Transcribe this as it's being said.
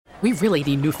we really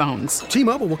need new phones.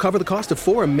 T-Mobile will cover the cost of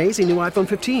 4 amazing new iPhone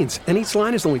 15s, and each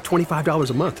line is only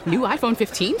 $25 a month. New iPhone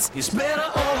 15s? It's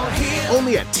better over here.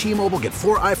 Only at T-Mobile, get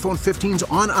 4 iPhone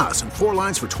 15s on us and 4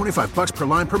 lines for $25 per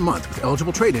line per month with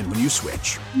eligible trade-in when you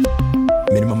switch.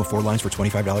 Minimum of 4 lines for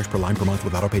 $25 per line per month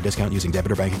with autopay discount using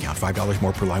debit or bank account. $5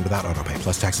 more per line without autopay,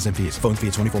 plus taxes and fees. Phone fee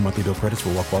at 24 monthly bill credits for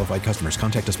well-qualified customers.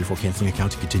 Contact us before canceling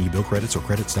account to continue bill credits or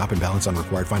credit stop and balance on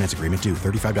required finance agreement due.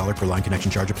 $35 per line connection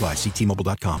charge applies. See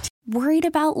T-Mobile.com. Worried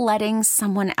about letting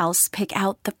someone else pick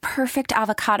out the perfect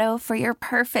avocado for your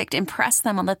perfect impress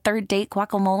them on the third date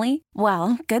guacamole?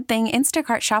 Well, good thing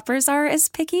Instacart shoppers are as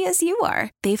picky as you are.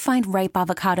 They find ripe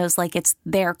avocados like it's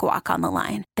their guac on the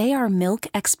line. They are milk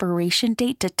expiration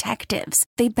date detectives.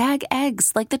 They bag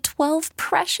eggs like the 12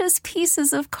 precious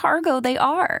pieces of cargo they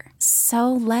are.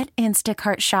 So let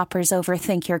Instacart shoppers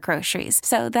overthink your groceries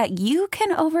so that you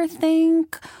can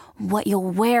overthink what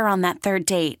you'll wear on that third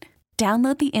date.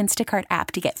 Download the Instacart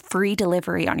app to get free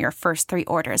delivery on your first 3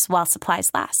 orders while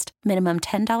supplies last. Minimum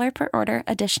 $10 per order.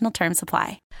 Additional terms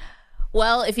apply.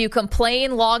 Well, if you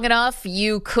complain long enough,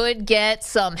 you could get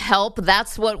some help.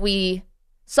 That's what we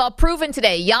saw proven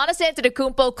today. Giannis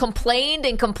Antetokounmpo complained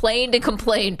and complained and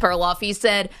complained, Perloff. He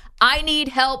said, I need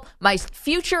help. My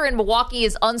future in Milwaukee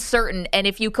is uncertain. And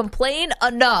if you complain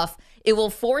enough, it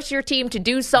will force your team to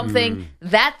do something.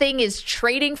 That thing is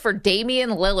trading for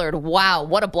Damian Lillard. Wow,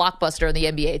 what a blockbuster in the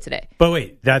NBA today. But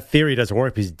wait, that theory doesn't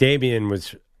work because Damian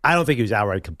was, I don't think he was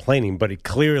outright complaining, but he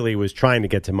clearly was trying to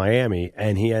get to Miami,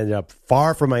 and he ended up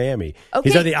far from Miami. Okay.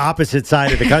 He's on the opposite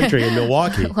side of the country in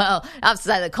Milwaukee. Well, opposite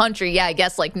side of the country, yeah, I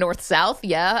guess like north-south,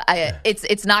 yeah.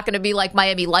 It's not going to be like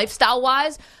Miami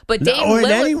lifestyle-wise, but Dame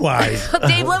Lillard,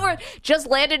 Dame Lillard just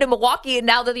landed in Milwaukee, and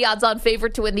now they're the odds-on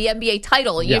favorite to win the NBA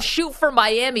title. You shoot for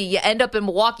Miami, you end up in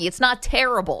Milwaukee. It's not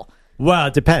terrible. Well,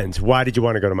 it depends. Why did you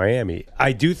want to go to Miami?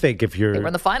 I do think if you're... They were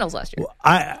in the finals last year.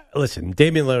 Listen,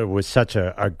 Damian Lillard was such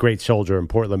a great soldier in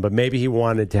Portland, but maybe he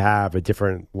wanted to have a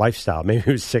different lifestyle. Maybe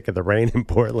he was sick of the rain in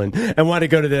Portland and wanted to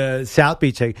go to the South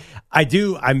Beach.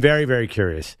 I'm very, very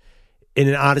curious. In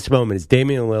an honest moment, is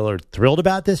Damian Lillard thrilled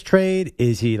about this trade?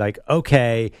 Is he like,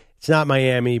 okay, it's not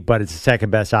Miami, but it's the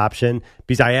second best option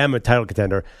because I am a title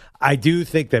contender? I do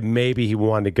think that maybe he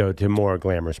wanted to go to a more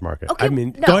glamorous market. Okay,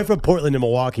 going from Portland to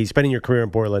Milwaukee, spending your career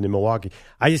in Portland and Milwaukee,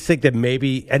 I just think that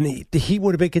maybe, and he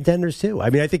would have been contenders too.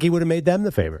 I think he would have made them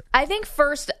the favorite. I think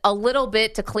first, a little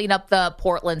bit to clean up the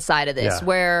Portland side of this,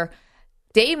 where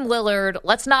Dame Lillard,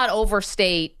 let's not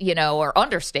overstate, or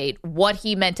understate what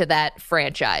he meant to that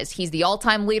franchise. He's the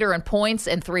all-time leader in points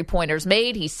and three-pointers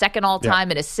made. He's second all-time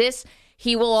in assists.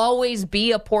 He will always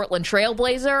be a Portland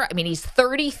Trailblazer. He's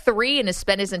 33 and has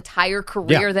spent his entire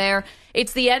career there.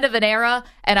 It's the end of an era,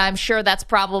 and I'm sure that's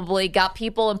probably got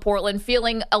people in Portland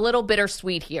feeling a little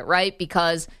bittersweet here, right?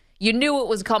 Because you knew it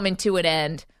was coming to an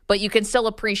end, but you can still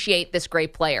appreciate this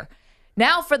great player.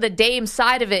 Now for the Dame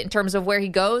side of it in terms of where he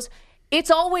goes, it's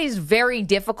always very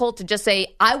difficult to just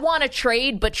say, I want to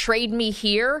trade, but trade me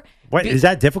here. What, is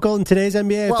that difficult in today's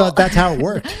NBA? I thought that's how it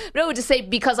worked. No, to say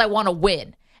because I want to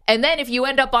win. And then if you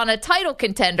end up on a title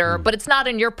contender, but it's not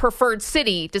in your preferred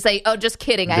city, to say, oh, just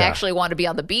kidding, I actually want to be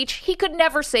on the beach. He could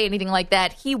never say anything like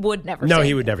that. He would never say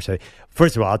he would never say.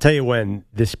 First of all, I'll tell you when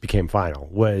this became final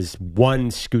was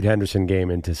one Scoot Henderson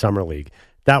game into Summer League.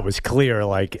 That was clear.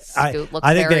 I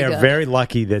think they are very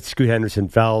lucky that Scoot Henderson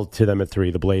fell to them at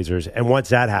 3, the Blazers. And once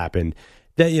that happened,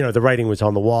 the writing was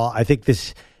on the wall. I think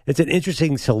it's an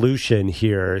interesting solution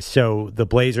here. So the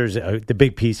Blazers, the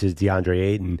big piece is DeAndre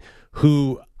Ayton,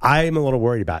 who I'm a little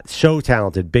worried about. So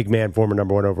talented, big man, former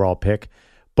number 1 overall pick.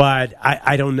 But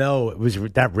I don't know. Was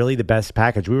that really the best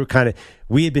package?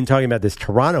 We had been talking about this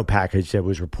Toronto package that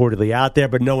was reportedly out there,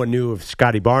 but no one knew if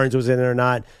Scotty Barnes was in it or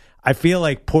not. I feel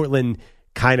like Portland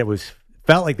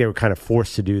felt like they were kind of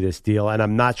forced to do this deal, and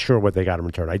I'm not sure what they got in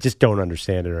return. I just don't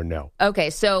understand it or know.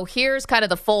 Okay, so here's kind of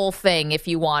the full thing, if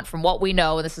you want, from what we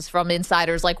know, and this is from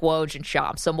insiders like Woj and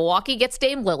Sham. So Milwaukee gets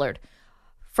Dame Lillard.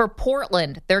 For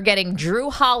Portland, they're getting Drew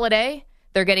Holiday,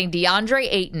 they're getting DeAndre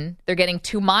Ayton, they're getting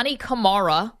Toumani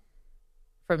Camara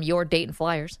from your Dayton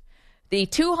Flyers, the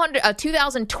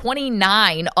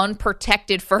 2029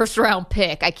 unprotected first-round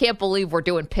pick. I can't believe we're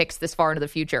doing picks this far into the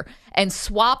future. And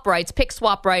pick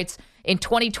swap rights in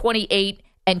 2028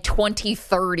 and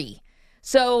 2030.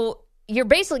 So you're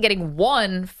basically getting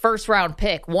one first-round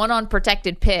pick, one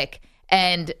unprotected pick,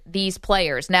 and these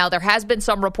players. Now, there has been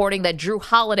some reporting that Drew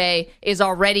Holiday is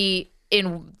already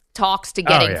in talks to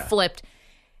getting flipped.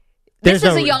 This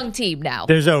is a young team now.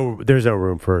 There's no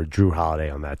room for Drew Holiday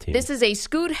on that team. This is a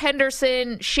Scoot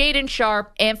Henderson, Shaedon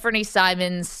Sharpe, Anthony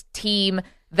Simons team.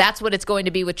 that's what it's going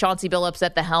to be with Chauncey Billups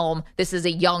at the helm. This is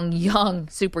a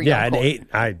super young. Yeah,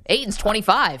 and Ayton's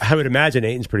 25. I would imagine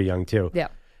Ayton's pretty young too. Yeah.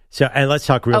 So, and let's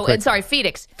talk real quick. Oh, and sorry,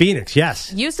 Phoenix. Phoenix,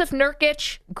 yes. Yusuf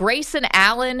Nurkic, Grayson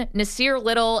Allen, Nasir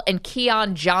Little, and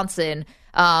Keon Johnson.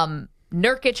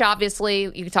 Nurkic, obviously,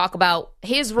 you can talk about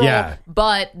his role,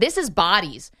 but this is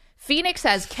bodies. Phoenix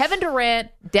has Kevin Durant,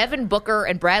 Devin Booker,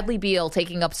 and Bradley Beal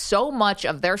taking up so much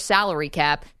of their salary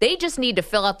cap. They just need to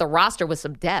fill out the roster with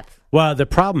some depth. Well, the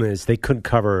problem is they couldn't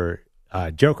cover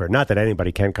Joker. Not that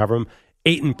anybody can cover him.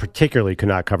 Ayton particularly could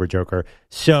not cover Joker.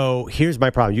 So here's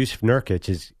my problem. Yusuf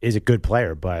Nurkic is a good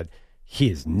player, but he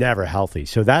is never healthy.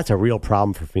 So that's a real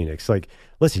problem for Phoenix. Like,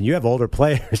 listen, you have older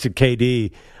players at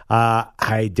KD.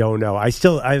 I don't know.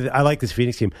 I like this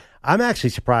Phoenix team. I'm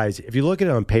actually surprised. If you look at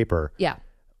it on paper,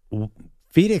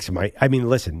 Phoenix might. I mean,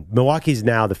 listen, Milwaukee's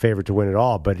now the favorite to win it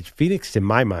all, but Phoenix, in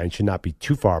my mind, should not be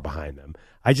too far behind them.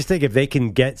 I just think if they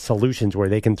can get solutions where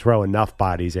they can throw enough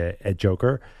bodies at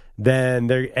Joker, then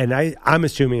they're, and I'm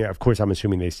assuming, of course,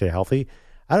 they stay healthy.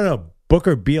 I don't know.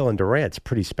 Booker, Beal, and Durant's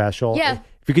pretty special. Yeah.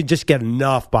 If you could just get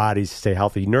enough bodies to stay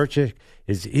healthy, Nurkic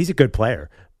he's a good player,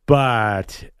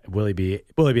 but will he be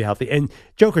healthy? And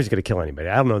Joker's going to kill anybody.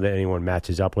 I don't know that anyone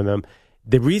matches up with him.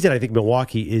 The reason I think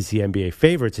Milwaukee is the NBA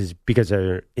favorites is because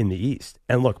they're in the East.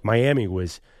 And look, Miami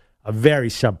was a very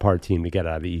subpar team to get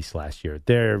out of the East last year.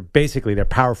 Their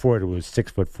power forward was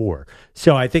 6'4".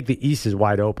 So I think the East is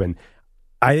wide open.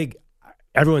 I think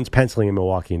everyone's penciling in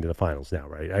Milwaukee into the finals now,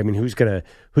 right? I mean, who's gonna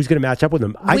match up with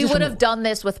them? We would have done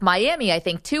this with Miami, I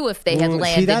think, too, if they had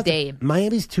landed Dame.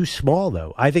 Miami's too small,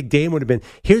 though. I think Dame would have been.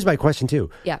 Here's my question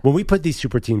too. Yeah. When we put these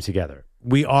super teams together,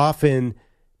 we often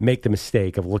make the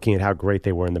mistake of looking at how great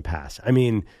they were in the past. I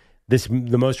mean,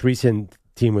 the most recent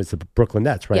team was the Brooklyn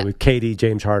Nets, right? Yeah. With KD,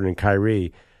 James Harden, and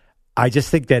Kyrie. I just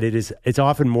think that it's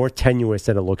often more tenuous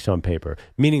than it looks on paper,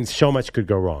 meaning so much could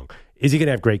go wrong. Is he going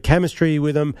to have great chemistry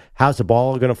with him? How's the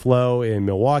ball going to flow in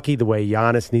Milwaukee, the way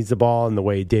Giannis needs the ball and the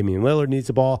way Damian Lillard needs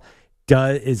the ball?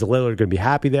 Is Lillard going to be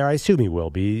happy there? I assume he will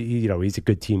be. He's a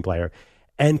good team player.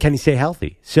 And can he stay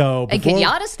healthy? And can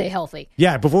Giannis stay healthy?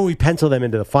 Yeah, before we pencil them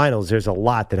into the finals, there's a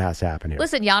lot that has to happen here.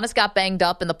 Listen, Giannis got banged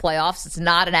up in the playoffs. It's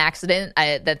not an accident.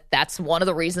 That's one of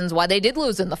the reasons why they did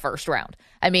lose in the first round.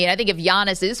 I mean, I think if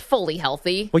Giannis is fully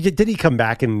healthy... Well, did he come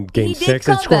back in Game 6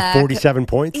 and score 47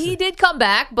 points? He did come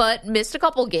back, but missed a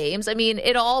couple games. I mean,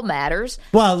 it all matters.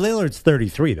 Well, Lillard's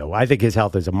 33, though. I think his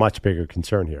health is a much bigger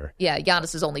concern here. Yeah,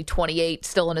 Giannis is only 28,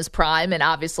 still in his prime, and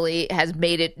obviously has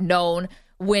made it known...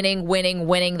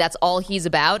 Winning. That's all he's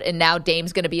about. And now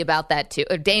Dame's going to be about that too.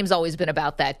 Dame's always been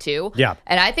about that too. Yeah.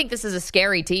 And I think this is a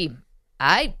scary team.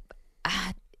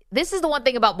 This is the one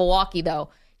thing about Milwaukee, though.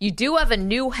 You do have a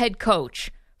new head coach.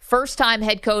 First-time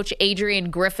head coach Adrian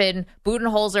Griffin.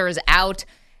 Budenholzer is out.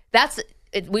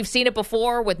 We've seen it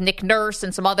before with Nick Nurse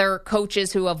and some other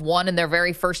coaches who have won in their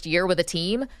very first year with a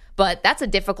team. But that's a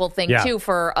difficult thing, too,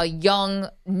 for a young,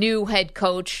 new head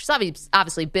coach. He's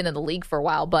obviously been in the league for a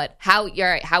while, but how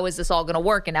is this all going to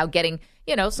work? And now getting,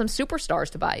 some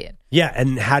superstars to buy in. Yeah,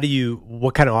 and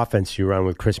what kind of offense do you run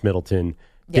with Chris Middleton,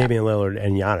 Damian Lillard,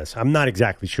 and Giannis? I'm not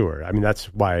exactly sure. I mean, that's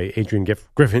why Adrian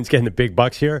Griffin's getting the big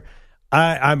bucks here.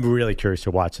 I'm really curious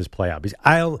to watch this play out. Because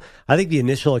I think the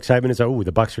initial excitement is,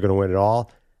 the Bucks are going to win it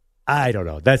all. I don't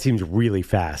know. That seems really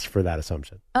fast for that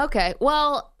assumption. Okay,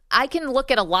 well... I can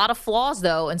look at a lot of flaws,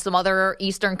 though, in some other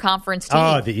Eastern Conference teams.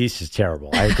 Oh, the East is terrible.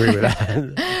 I agree with that.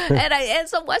 and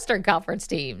some Western Conference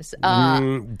teams.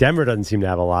 Denver doesn't seem to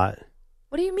have a lot.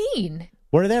 What do you mean?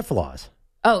 What are their flaws?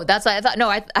 Oh, that's what I thought. No,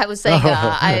 I was saying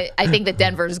I think that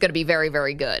Denver is going to be very,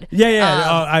 very good.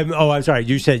 Yeah. I'm sorry.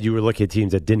 You said you were looking at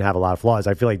teams that didn't have a lot of flaws.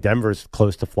 I feel like Denver's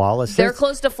close to flawless. They're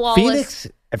close to flawless.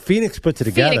 Phoenix puts it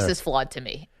together. Phoenix is flawed to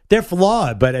me. They're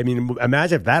flawed, but I mean,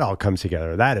 imagine if that all comes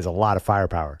together. That is a lot of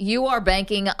firepower. You are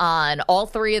banking on all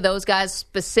three of those guys,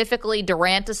 specifically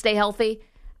Durant, to stay healthy.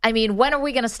 I mean, when are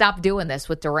we going to stop doing this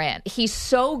with Durant? He's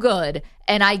so good,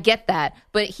 and I get that,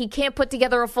 but he can't put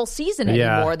together a full season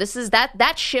anymore. This is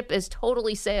that ship is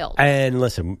totally sailed. And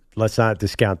listen, let's not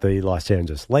discount the Los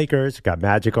Angeles Lakers. Got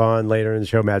Magic on later in the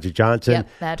show, Magic Johnson. Yep,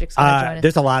 Magic's going to join us.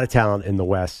 There's a lot of talent in the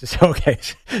West. So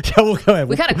we'll go ahead.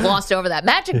 We kind of glossed over that.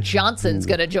 Magic Johnson's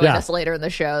going to join us later in the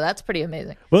show. That's pretty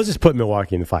amazing. We'll just put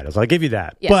Milwaukee in the finals. I'll give you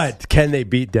that. Yes. But can they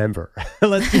beat Denver?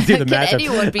 Let's do the matchup. Can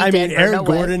anyone beat Denver? Aaron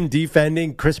Gordon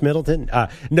defending Chris Middleton.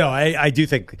 No, I do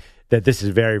think that this is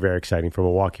very, very exciting for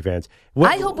Milwaukee fans.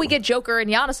 I hope we get Joker and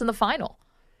Giannis in the final.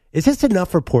 Is this enough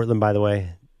for Portland, by the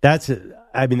way?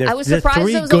 I mean, I was surprised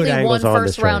there was only one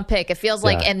first-round pick. It feels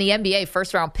like in the NBA,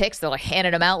 first-round picks, they're like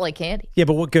handing them out like candy. Yeah,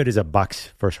 but what good is a Bucks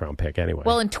first-round pick anyway?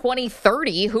 Well, in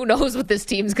 2030, who knows what this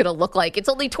team's going to look like? It's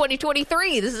only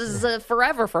 2023. This is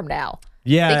forever from now.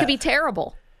 Yeah. They could be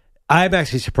terrible. I'm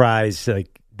actually surprised they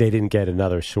didn't get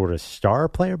another sort of star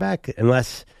player back,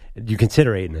 unless you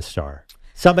consider Ayton a star.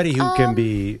 Somebody who can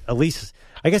be at least...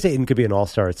 I guess Ayton could be an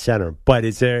all-star at center, but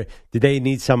did they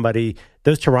need somebody...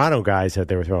 Those Toronto guys that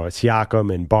they were throwing,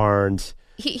 Siakam and Barnes.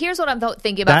 Here's what I'm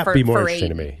thinking about That'd be more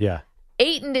interesting Ayton. To me, yeah.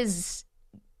 Ayton is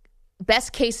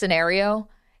best case scenario.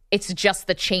 It's just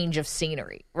the change of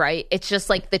scenery, right? It's just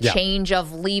like the change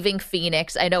of leaving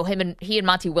Phoenix. I know he and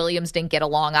Monty Williams didn't get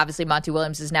along. Obviously, Monty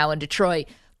Williams is now in Detroit,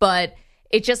 but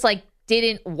it just like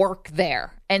didn't work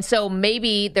there. And so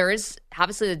maybe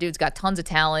obviously the dude's got tons of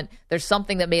talent. There's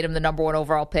something that made him the number 1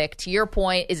 overall pick. To your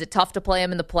point, is it tough to play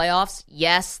him in the playoffs?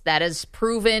 Yes, that is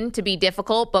proven to be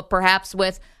difficult, but perhaps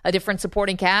with a different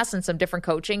supporting cast and some different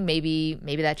coaching, maybe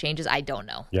that changes. I don't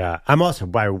know. Yeah. I'm also,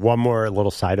 by one more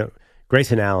little side note,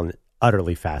 Grayson Allen,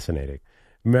 utterly fascinating.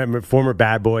 Remember, former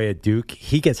bad boy at Duke,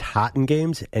 he gets hot in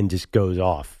games and just goes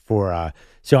off for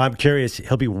so I'm curious,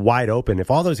 he'll be wide open.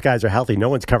 If all those guys are healthy, no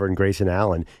one's covering Grayson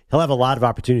Allen. He'll have a lot of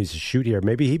opportunities to shoot here.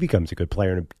 Maybe he becomes a good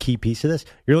player and a key piece of this.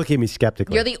 You're looking at me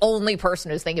skeptically. You're the only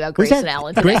person who's thinking about Grayson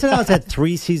Allen today. Grayson Allen's had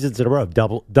 3 seasons in a row of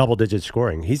double-digit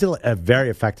scoring. He's a very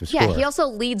effective scorer. Yeah, he also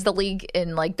leads the league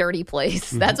in like dirty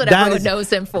plays. That's what everyone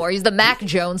knows him for. He's the Mac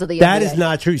Jones of the NBA. That is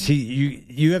not true. See,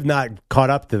 you have not caught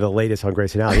up to the latest on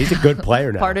Grayson Allen. He's a good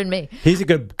player now. Pardon me. He's a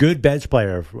good bench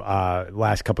player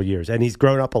last couple of years, and he's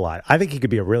grown up a lot. I think he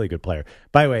could be a really good player.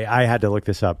 By the way, I had to look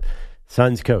this up.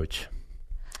 Suns coach.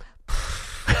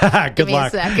 Good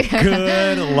luck.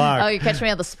 Good luck. Oh, you're catching me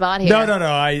on the spot here. No.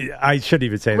 I shouldn't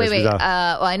even say this. Wait.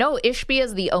 Well, I know Ishbia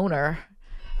is the owner.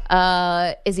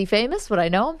 Is he famous? Would I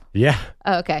know him? Yeah.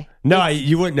 Oh, okay. No,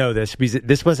 you wouldn't know this because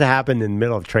this must have happened in the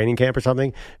middle of training camp or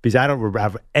something because I don't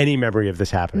have any memory of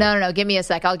this happening. No. Give me a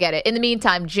sec. I'll get it. In the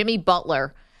meantime, Jimmy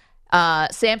Butler.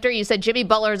 Samter, you said Jimmy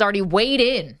Butler has already weighed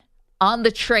in on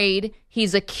the trade.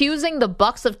 He's accusing the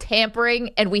Bucks of tampering,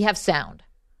 and we have sound.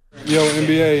 Yo,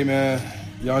 NBA, man,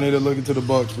 y'all need to look into the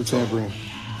Bucks for tampering.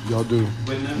 Y'all do.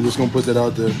 I'm just going to put that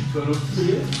out there.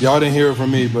 Y'all didn't hear it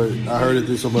from me, but I heard it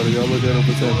through somebody. Y'all look at him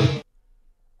for tampering.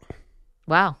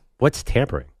 Wow. What's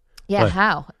tampering? Yeah,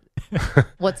 how?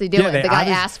 What's he doing? The guy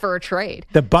asked for a trade.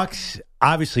 The Bucks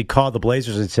obviously called the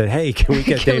Blazers and said, hey, can we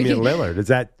get Damian Lillard? Is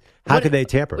that... How could they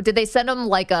tamper? Did they send him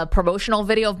like a promotional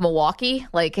video of Milwaukee?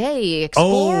 Like, hey,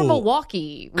 explore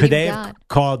Milwaukee. Could they have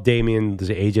called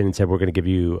Damian's agent and said, we're going to give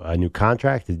you a new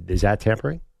contract? Is that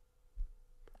tampering?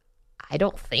 I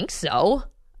don't think so.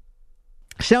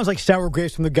 Sounds like sour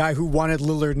grapes from the guy who wanted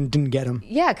Lillard and didn't get him.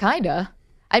 Yeah, kind of.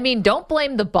 I mean, don't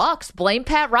blame the Bucks. Blame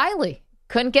Pat Riley.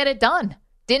 Couldn't get it done.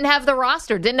 Didn't have the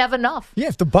roster. Didn't have enough. Yeah,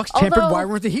 if the Bucks tampered, why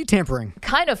weren't the Heat tampering?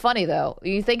 Kind of funny, though.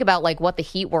 You think about like what the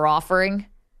Heat were offering.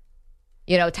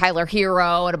 You know, Tyler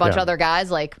Hero and a bunch of other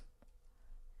guys, and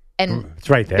it's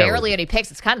right there. Barely any picks.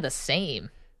 It's kind of the same.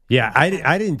 Yeah, I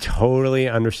didn't totally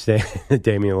understand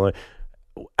Damian Lillard.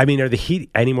 I mean, are the Heat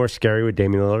any more scary with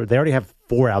Damian Lillard? They already have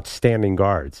 4 outstanding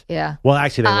guards. Yeah. Well,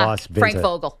 actually, they lost Frank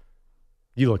Vogel.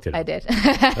 You looked at it. I did.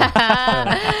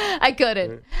 I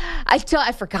couldn't. I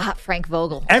forgot Frank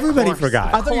Vogel. Everybody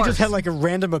forgot. I thought you just had like a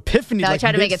random epiphany. No, like I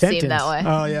tried to make it seem that way.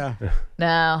 Oh, yeah.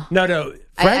 No.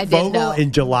 Frank Vogel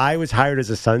in July was hired as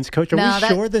a Suns coach. Are we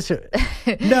sure this? No.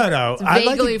 It's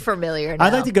vaguely familiar now.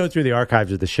 I'd like to go through the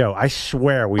archives of the show. I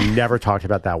swear we never talked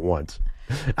about that once.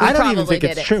 I don't even think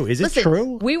it's true. Is it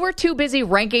true? We were too busy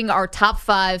ranking our top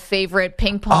 5 favorite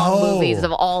ping pong movies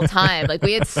of all time. Like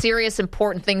we had serious,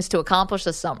 important things to accomplish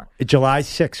this summer. July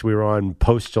 6th, we were on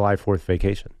post July 4th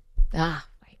vacation. Right.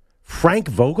 Frank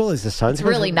Vogel is the Suns. It's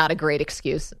really not a great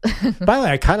excuse. By the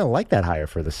way, I kind of like that hire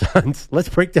for the Suns. Let's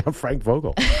break down Frank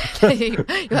Vogel. You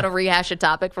want to rehash a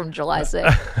topic from July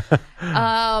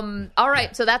 6th. All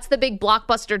right, so that's the big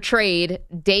blockbuster trade.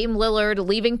 Dame Lillard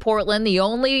leaving Portland, the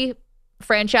only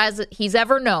franchise that he's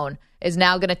ever known, is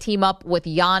now going to team up with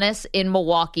Giannis in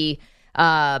Milwaukee.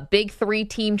 Big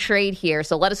 3-team trade here.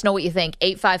 So let us know what you think.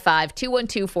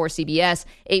 855-212-4CBS,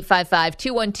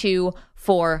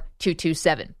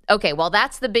 855-212-4227. Okay, well,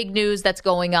 that's the big news that's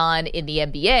going on in the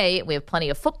NBA. We have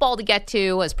plenty of football to get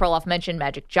to. As Perloff mentioned,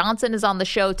 Magic Johnson is on the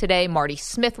show today. Marty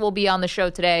Smith will be on the show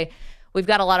today. We've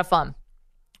got a lot of fun.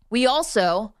 We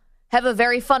also have a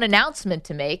very fun announcement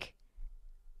to make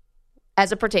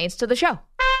as it pertains to the show.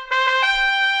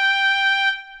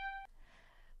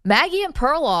 Maggie and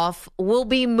Perloff will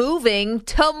be moving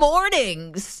to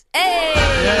mornings. Hey!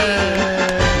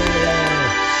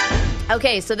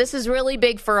 Okay, so this is really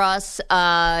big for us.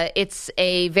 It's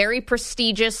a very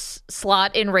prestigious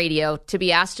slot in radio to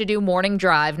be asked to do morning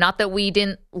drive. Not that we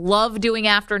didn't love doing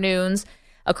afternoons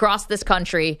across this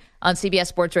country on CBS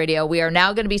Sports Radio. We are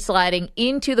now going to be sliding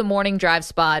into the morning drive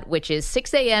spot, which is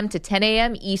 6 a.m. to 10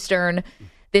 a.m. Eastern.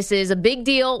 This is a big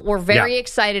deal. We're very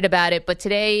excited about it, but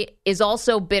today is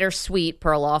also bittersweet,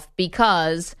 Perloff,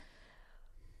 because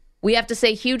we have to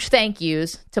say huge thank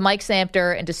yous to Mike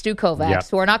Samter and to Stu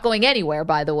Kovacs, who are not going anywhere,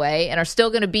 by the way, and are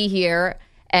still going to be here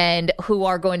and who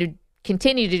are going to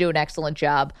continue to do an excellent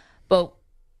job. But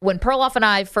when Perloff and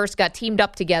I first got teamed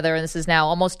up together, and this is now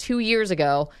almost 2 years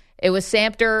ago, it was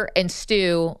Samter and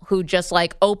Stu who just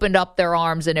opened up their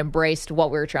arms and embraced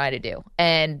what we were trying to do.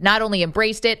 And not only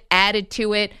embraced it, added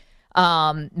to it,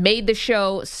 made the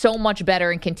show so much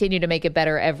better and continue to make it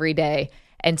better every day.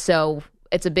 And so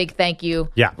it's a big thank you,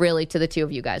 really, to the two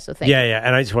of you guys. So thank you. Yeah,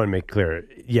 and I just want to make clear,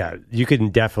 you can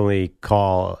definitely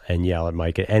call and yell at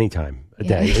Mike at any time a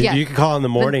day. Yeah. You can call in the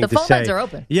morning the to phone say, lines are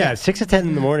open. Yeah, 6 to 10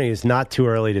 in the morning is not too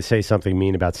early to say something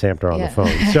mean about Samter on the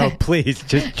phone. So please,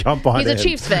 just jump on He's in. a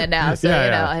Chiefs fan now,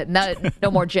 so,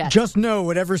 no more Jets. Just know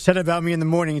whatever's said about me in the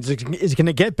morning is going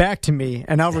to get back to me,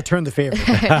 and I'll return the favor.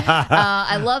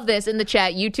 I love this in the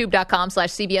chat,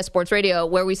 youtube.com/CBS Sports Radio,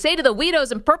 where we say to the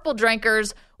Weedos and Purple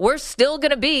Drinkers, we're still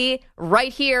going to be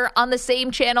right here on the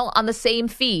same channel, on the same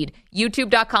feed,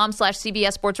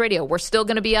 youtube.com/CBS Sports Radio. We're still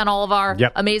going to be on all of our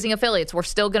amazing affiliates. We're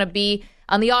still going to be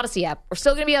on the Odyssey app. We're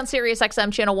still going to be on Sirius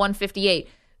XM channel 158.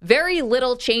 Very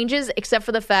little changes, except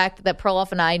for the fact that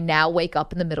Perloff and I now wake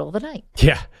up in the middle of the night.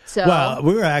 Yeah. So, well,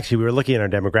 we were looking at our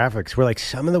demographics. We're like,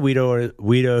 some of the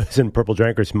Weedos and Purple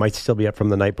Drinkers might still be up from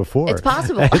the night before. It's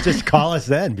possible. Just call us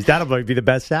then. That'll be the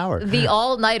best hour. The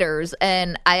all-nighters.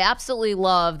 And I absolutely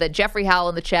love that Jeffrey Howell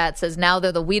in the chat says now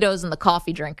they're the Weedos and the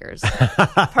coffee drinkers.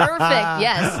 Perfect.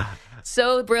 Yes.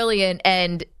 So brilliant.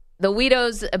 And the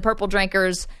Weedos and Purple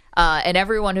Drinkers and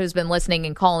everyone who's been listening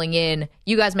and calling in,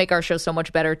 you guys make our show so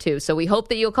much better too. So we hope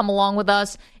that you'll come along with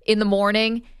us in the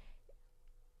morning.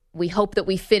 We hope that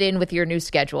we fit in with your new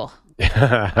schedule,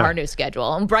 our new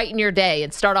schedule, and brighten your day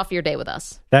and start off your day with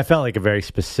us. That felt like a very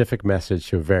specific message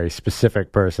to a very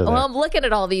specific person. Well, I'm looking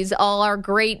at all our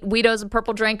great Weedos and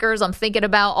Purple Drinkers. I'm thinking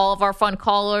about all of our fun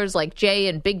callers like Jay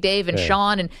and Big Dave and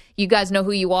Sean, and you guys know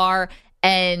who you are.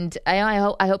 And I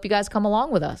hope you guys come along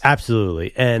with us.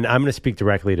 Absolutely. And I'm going to speak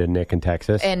directly to Nick in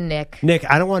Texas. And Nick,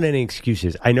 I don't want any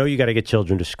excuses. I know you got to get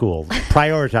children to school.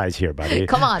 Prioritize here, buddy.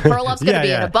 Come on. Perloff's going to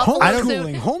be in a buffalo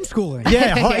suit. Homeschooling.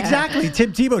 Yeah, exactly.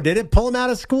 Tim Tebow did it. Pull him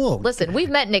out of school. Listen, we've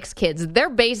met Nick's kids. They're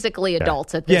basically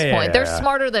adults at this point. They're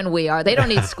smarter than we are. They don't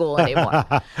need school anymore.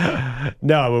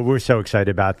 No, we're so excited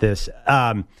about this.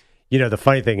 The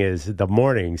funny thing is the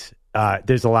mornings,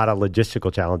 there's a lot of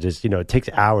logistical challenges. It takes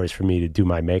hours for me to do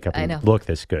my makeup and look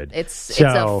this good. It's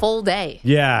a full day.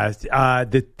 Yeah.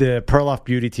 The Perloff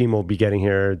Beauty team will be getting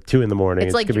here 2 a.m.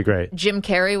 It's going to be great. Jim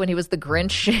Carrey when he was the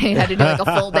Grinch. He had to do a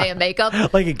full day of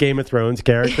makeup. Like a Game of Thrones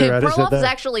character. Perloff is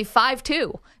actually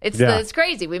 5'2". It's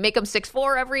crazy. We make him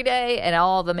 6'4" every day and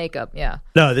all the makeup. Yeah.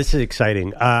 No, this is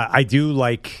exciting. I do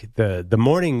like the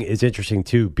morning is interesting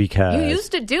too because you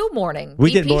used to do morning.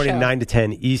 We did morning 9 to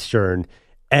 10 Eastern.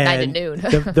 And 9 to noon.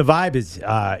 the vibe is,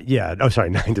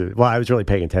 9 to, well, I was really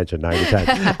paying attention, 9 to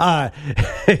 10.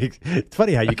 It's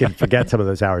funny how you can forget some of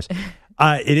those hours.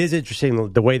 It is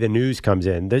interesting the way the news comes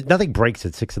in. Nothing breaks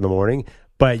at 6 a.m,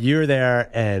 but you're there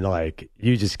and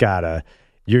you just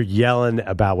you're yelling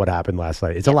about what happened last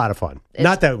night. It's a lot of fun.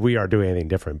 Not that we are doing anything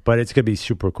different, but it's going to be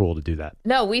super cool to do that.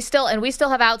 No, we still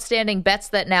have outstanding bets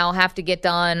that now have to get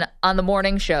done on the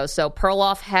morning show. So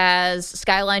Perloff has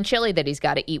Skyline chili that he's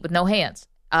got to eat with no hands.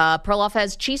 Perloff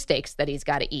has cheesesteaks that he's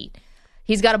got to eat.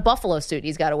 He's got a buffalo suit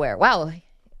he's got to wear. Wow,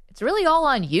 it's really all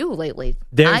on you lately.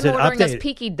 I'm ordering us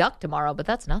Peaky Duck tomorrow, but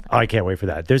that's nothing. Oh, I can't wait for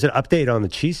that. There's an update on the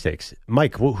cheesesteaks.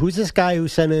 Mike, who's this guy who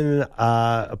sent in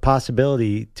a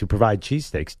possibility to provide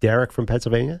cheesesteaks? Derek from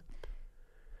Pennsylvania?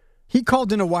 He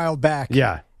called in a while back.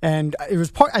 Yeah. And it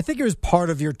was I think it was part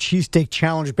of your cheesesteak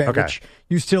challenge bet, which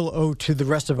you still owe to the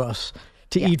rest of us.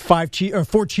 To eat 4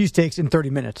 cheesesteaks in 30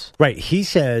 minutes. Right. He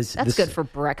says... That's good for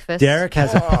breakfast. Derek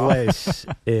has a place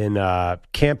in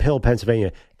Camp Hill,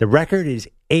 Pennsylvania. The record is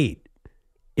 8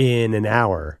 in an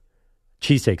hour.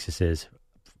 Cheesesteaks, this is.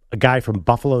 A guy from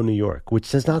Buffalo, New York, which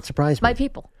does not surprise me. My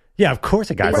people. Yeah, of course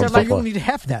a guy from Buffalo. You only need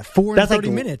half that, 4 in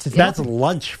 30 minutes. That's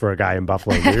lunch for a guy in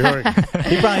Buffalo, New York.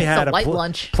 He probably had a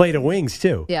lunch. Plate of wings,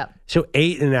 too. Yeah. So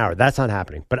 8 in an hour. That's not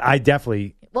happening. But I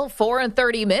definitely... Well, 4 in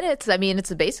 30 minutes. I mean,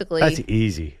 it's basically... That's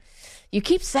easy. You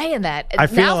keep saying that. I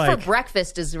feel now like... for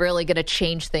breakfast is really going to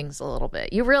change things a little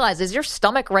bit. You realize, is your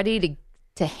stomach ready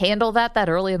to handle that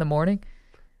early in the morning?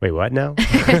 Wait, what now?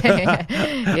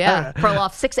 Yeah,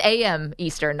 Perloff, 6 a.m.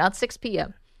 Eastern, not 6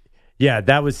 p.m. Yeah,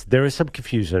 there was some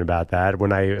confusion about that.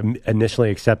 When I initially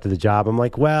accepted the job, I'm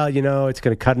like, well, it's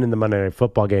going to cut into the Monday Night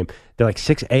Football game. They're like,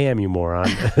 6 a.m., you moron.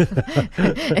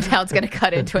 And now it's going to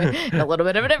cut into it in a little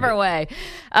bit of a different way.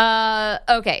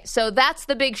 Okay, so that's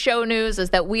the big show news, is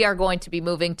that we are going to be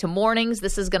moving to mornings.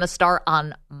 This is going to start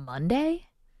on Monday.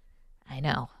 I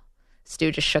know.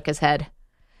 Stu just shook his head.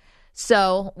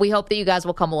 So we hope that you guys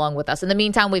will come along with us. In the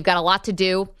meantime, we've got a lot to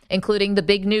do, including the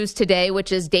big news today,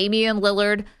 which is Damian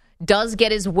Lillard does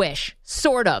get his wish,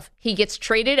 sort of. He gets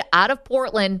traded out of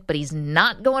Portland, but he's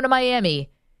not going to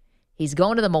Miami. He's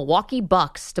going to the Milwaukee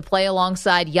Bucks to play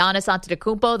alongside Giannis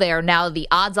Antetokounmpo. They are now the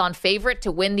odds-on favorite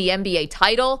to win the NBA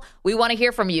title. We want to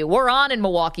hear from you. We're on in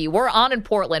Milwaukee. We're on in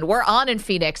Portland. We're on in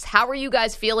Phoenix. How are you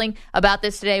guys feeling about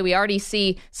this today? We already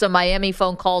see some Miami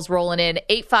phone calls rolling in.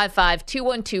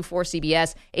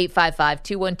 855-212-4CBS,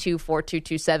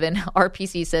 855-212-4227.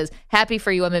 RPC says, happy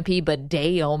for you, MMP, but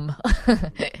damn.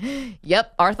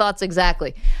 Yep, our thoughts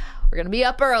exactly. We're going to be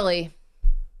up early.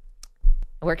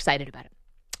 We're excited about it.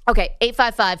 Okay,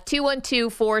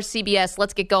 855-212-4CBS.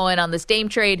 Let's get going on this Dame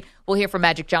trade. We'll hear from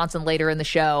Magic Johnson later in the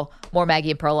show. More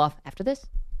Maggie and Perloff after this.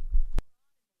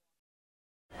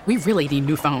 We really need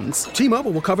new phones.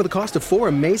 T-Mobile will cover the cost of 4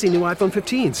 amazing new iPhone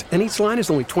 15s, and each line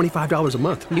is only $25 a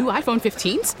month. New iPhone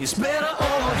 15s? It's better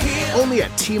over here. Only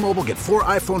at T-Mobile, get 4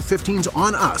 iPhone 15s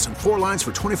on us and 4 lines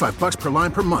for $25 per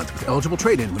line per month with eligible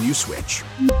trade-in when you switch.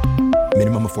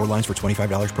 Minimum of 4 lines for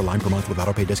 $25 per line per month with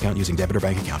autopay discount using debit or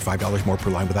bank account. $5 more per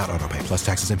line without autopay, plus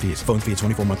taxes and fees. Phone fee at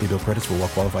 24 monthly bill credits for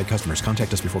well-qualified customers.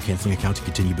 Contact us before canceling account to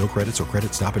continue bill credits or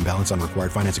credit stop and balance on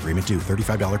required finance agreement due.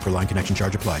 $35 per line connection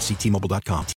charge applies. See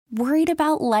T-Mobile.com. Worried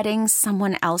about letting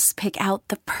someone else pick out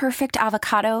the perfect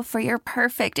avocado for your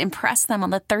perfect impress them on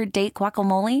the third date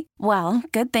guacamole? Well,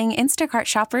 good thing Instacart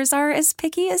shoppers are as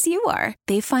picky as you are.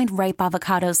 They find ripe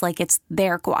avocados like it's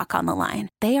their guac on the line.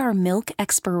 They are milk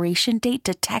expiration date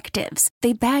detectives.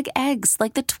 They bag eggs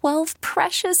like the 12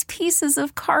 precious pieces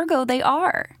of cargo they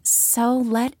are. So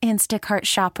let Instacart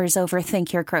shoppers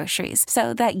overthink your groceries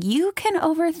so that you can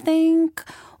overthink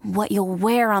what you'll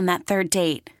wear on that third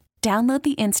date. Download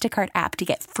the Instacart app to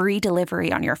get free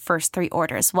delivery on your first 3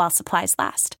 orders while supplies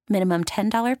last. Minimum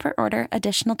 $10 per order.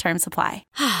 Additional terms apply.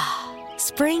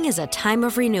 Spring is a time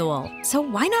of renewal, so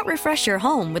why not refresh your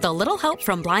home with a little help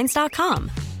from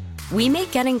Blinds.com? We make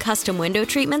getting custom window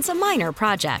treatments a minor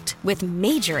project with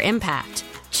major impact.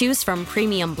 Choose from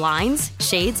premium blinds,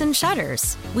 shades, and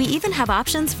shutters. We even have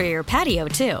options for your patio,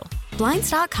 too.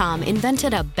 Blinds.com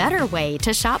invented a better way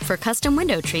to shop for custom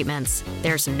window treatments.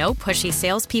 There's no pushy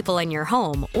salespeople in your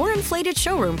home or inflated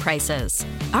showroom prices.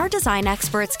 Our design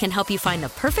experts can help you find the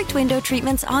perfect window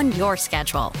treatments on your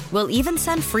schedule. We'll even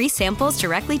send free samples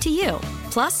directly to you.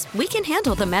 Plus, we can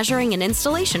handle the measuring and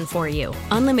installation for you.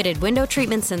 Unlimited window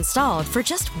treatments installed for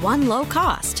just one low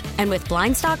cost. And with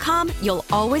Blinds.com, you'll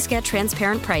always get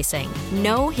transparent pricing.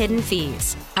 No hidden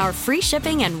fees. Our free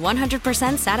shipping and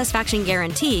 100% satisfaction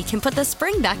guarantee can put the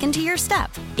spring back into your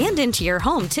step and into your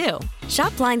home, too.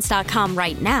 Shop Blinds.com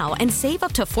right now and save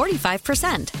up to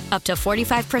 45%. Up to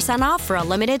 45% off for a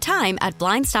limited time at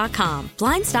Blinds.com.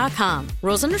 Blinds.com.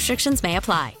 Rules and restrictions may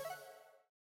apply.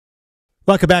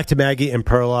 Welcome back to Maggie and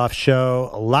Perloff Show.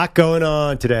 A lot going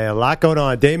on today.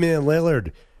 Damian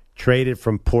Lillard traded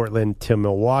from Portland to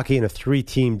Milwaukee in a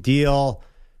 3-team deal.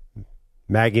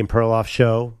 Maggie and Perloff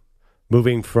Show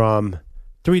moving from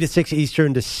 3 to 6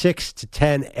 Eastern to 6 to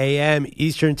 10 a.m.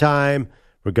 Eastern time.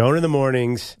 We're going in the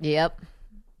mornings. Yep.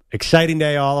 Exciting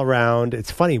day all around.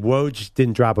 It's funny, Woj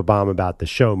didn't drop a bomb about the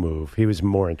show move. He was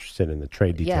more interested in the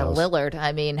trade details. Yeah, Lillard.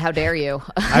 I mean, how dare you?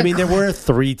 I mean, there were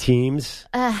 3 teams.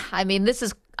 I mean, this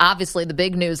is obviously the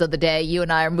big news of the day. You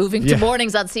and I are moving to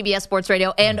mornings on CBS Sports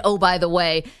Radio. And, oh, by the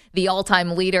way, the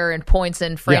all-time leader in points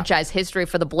in franchise history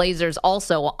for the Blazers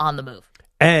also on the move.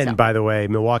 And, by the way,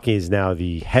 Milwaukee is now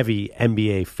the heavy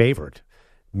NBA favorite,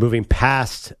 moving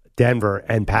past Denver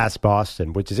and past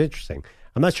Boston, which is interesting.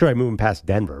 I'm not sure I'm moving past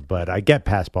Denver, but I get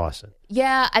past Boston.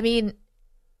 Yeah, I mean,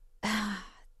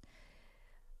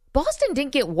 Boston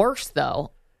didn't get worse,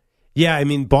 though. Yeah, I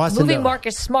mean, Boston... Moving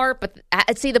Marcus Smart, but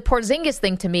see, the Porzingis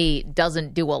thing to me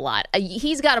doesn't do a lot.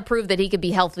 He's got to prove that he could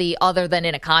be healthy other than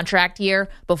in a contract year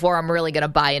before I'm really going to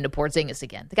buy into Porzingis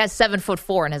again. The guy's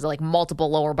 7'4" and has like multiple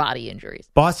lower body injuries.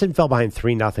 Boston fell behind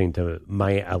 3-0 to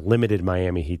a limited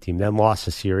Miami Heat team, then lost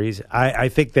the series. I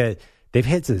think that they've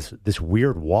hit this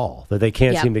weird wall that they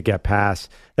can't seem to get past.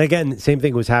 And again, same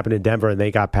thing was happening in Denver, and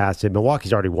they got past it.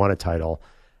 Milwaukee's already won a title.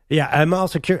 Yeah, I'm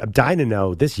also curious. I'm dying to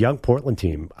know this young Portland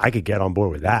team. I could get on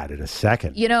board with that in a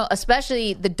second.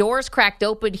 Especially the doors cracked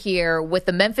open here with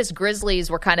the Memphis Grizzlies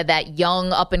were kind of that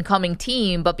young up-and-coming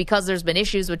team, but because there's been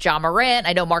issues with Ja Morant,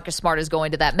 I know Marcus Smart is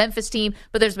going to that Memphis team,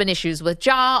 but there's been issues with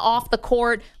Ja off the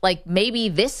court. Like, maybe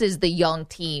this is the young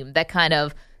team that kind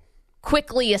of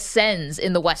quickly ascends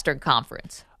in the Western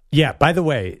Conference. Yeah, by the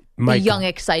way, Mike, the young,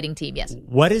 exciting team, yes.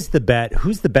 What is the bet?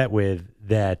 Who's the bet with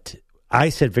that? I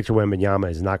said Victor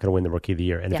Wembanyama is not going to win the Rookie of the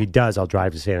Year, and if he does, I'll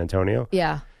drive to San Antonio.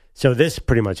 Yeah. So this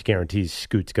pretty much guarantees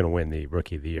Scoot's going to win the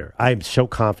Rookie of the Year. I am so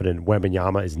confident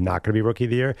Wembanyama is not going to be Rookie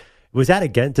of the Year. Was that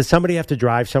again? Does somebody have to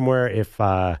drive somewhere if?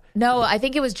 No, I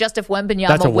think it was just if Wembanyama wins.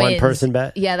 That's a one-person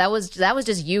bet? Yeah, that was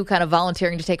just you kind of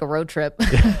volunteering to take a road trip.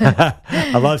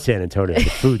 I love San Antonio. The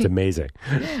food's amazing.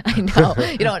 I know.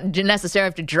 You don't necessarily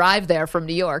have to drive there from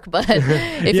New York, but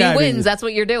if he wins, that's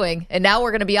what you're doing. And now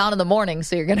we're going to be on in the morning,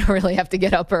 so you're going to really have to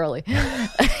get up early.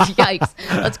 Yikes.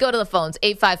 Let's go to the phones.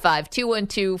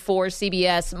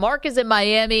 855-212-4CBS. Mark is in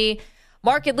Miami.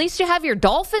 Mark, at least you have your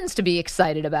Dolphins to be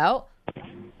excited about.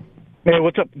 Hey,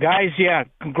 what's up, guys? Yeah,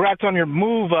 congrats on your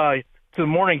move to the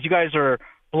mornings. You guys are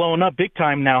blowing up big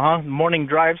time now, huh? Morning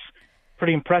drives,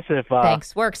 pretty impressive.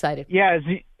 Thanks. We're excited. Yeah,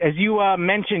 as you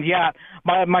mentioned,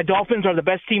 my Dolphins are the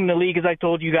best team in the league, as I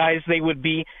told you guys they would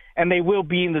be, and they will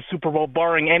be in the Super Bowl,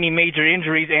 barring any major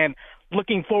injuries. And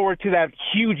looking forward to that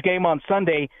huge game on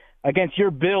Sunday against your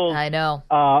Bills. I know.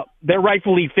 They're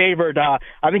rightfully favored. I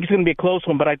think it's going to be a close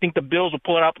one, but I think the Bills will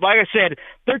pull it up. Like I said,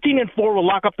 13-4 will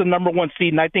lock up the number one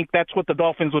seed, and I think that's what the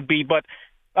Dolphins would be. But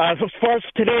as far as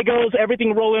today goes,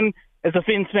 everything rolling as a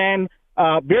Fins fan,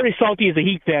 very salty as a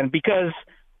Heat fan, because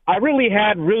I really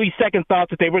had second thoughts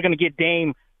that they were going to get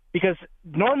Dame, because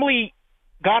normally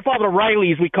Godfather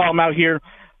Riley, as we call him out here,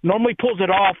 normally pulls it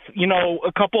off,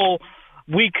 a couple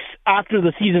weeks after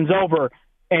the season's over.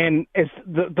 And as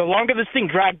the longer this thing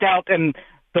dragged out, and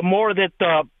the more that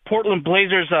the Portland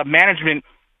Blazers management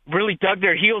really dug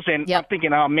their heels in, I'm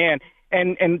thinking, oh man.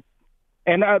 And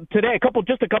today, a couple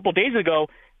days ago,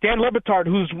 Dan Lebatard,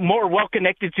 who's more well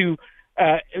connected to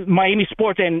Miami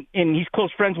sports, and he's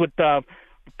close friends with Pat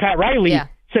Riley,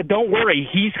 said, "Don't worry,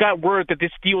 he's got word that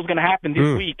this deal is going to happen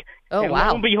this week." Oh, and wow!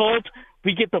 Lo and behold,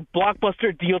 we get the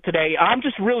blockbuster deal today. I'm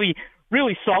just really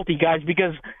salty, guys,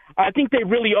 because I think they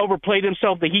really overplayed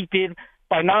themselves, the Heat did,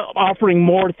 by not offering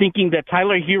more, thinking that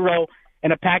Tyler Hero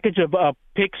and a package of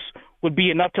picks would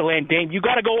be enough to land Dame. You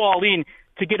got to go all in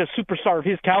to get a superstar of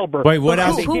his caliber. Wait, what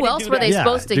else? Who else were they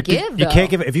supposed to give? You can't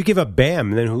give. If you give up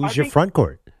Bam, then who's your front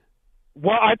court?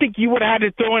 Well, I think you would have had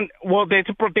to throw in. Well, they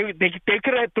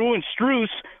could have threw in Strus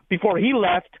before he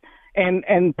left, and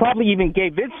probably even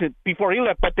gave Vincent before he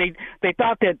left. But they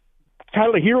thought that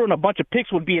Tyler Hero and a bunch of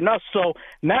picks would be enough. So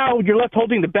now you're left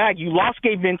holding the bag. You lost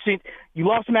Gabe Vincent. You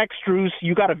lost Max Strus.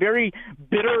 You got a very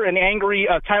bitter and angry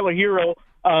Tyler Hero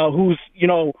who's,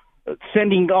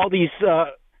 sending all these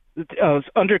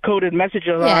undercoded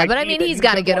messages. Yeah, but I mean, he's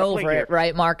got to get over it,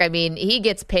 right, Mark? I mean, he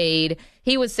gets paid.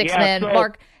 He was six man.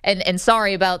 Mark, and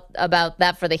sorry about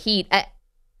that for the Heat.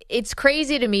 It's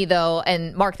crazy to me, though,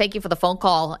 and Mark, thank you for the phone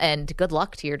call, and good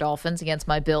luck to your Dolphins against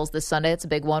my Bills this Sunday. It's a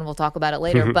big one. We'll talk about it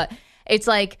later, but it's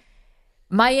like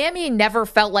Miami never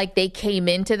felt like they came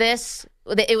into this.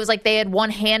 It was like they had one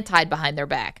hand tied behind their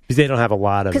back. Because they don't have a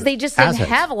lot of Because they just didn't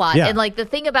have a lot. Yeah. And like the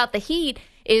thing about the Heat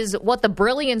is what the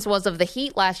brilliance was of the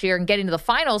Heat last year and getting to the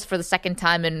finals for the second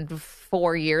time in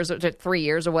 4 years or 3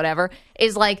 years or whatever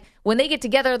is like when they get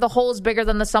together, the whole is bigger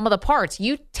than the sum of the parts.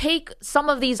 You take some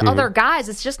of these other guys,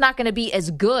 it's just not going to be as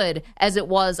good as it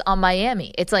was on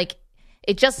Miami. It's like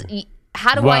it just...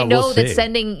 How do I know that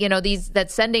sending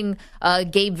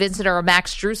Gabe Vincent or a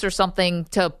Max Strus or something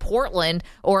to Portland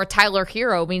or a Tyler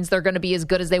Hero means they're going to be as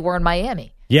good as they were in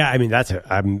Miami? Yeah, I mean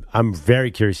I'm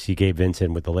very curious to see Gabe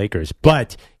Vincent with the Lakers.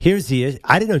 But here's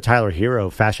I didn't know Tyler Hero,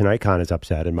 fashion icon, is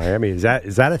upset in Miami. Is that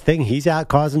a thing? He's out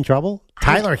causing trouble?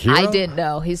 Tyler Hero? I didn't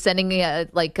know. He's sending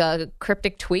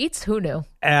cryptic tweets. Who knew?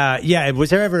 Yeah.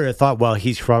 Was there ever a thought? Well,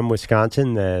 he's from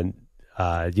Wisconsin, then.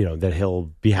 That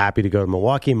he'll be happy to go to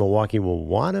Milwaukee. Milwaukee will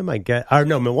want him, I guess. Or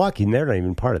no, Milwaukee, they're not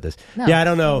even part of this. No. Yeah, I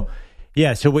don't know.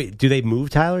 Yeah, so wait, do they move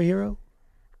Tyler Hero?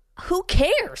 Who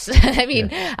cares? I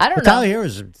mean, I don't know. Tyler Hero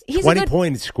is 20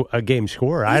 points a game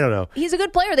scorer. I don't know. He's a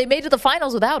good player. They made it to the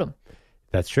finals without him.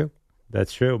 That's true.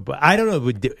 But I don't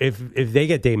know if they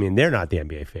get Damian, they're not the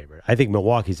NBA favorite. I think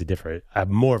Milwaukee's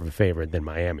more of a favorite than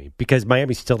Miami because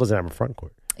Miami still doesn't have a front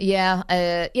court. Yeah.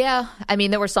 I mean,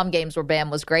 there were some games where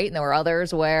Bam was great, and there were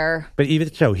others where. But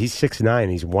even so, he's 6'9",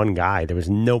 he's one guy. There was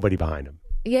nobody behind him.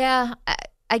 Yeah,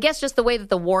 I guess just the way that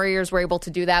the Warriors were able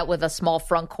to do that with a small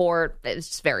front court,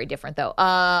 it's very different, though.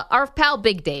 Our pal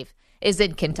Big Dave is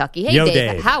in Kentucky. Hey, Yo,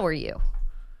 Dave, how are you?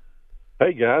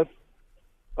 Hey, guys.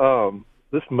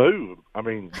 This move, I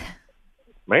mean,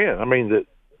 man, I don't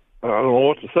know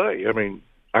what to say. I mean,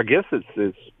 I guess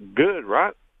it's good,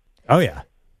 right? Oh, yeah.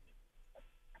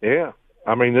 Yeah.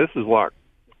 I mean, this is like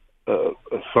a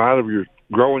sign of your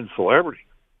growing celebrity.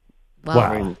 Wow.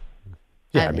 I mean,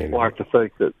 I'd like to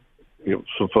think that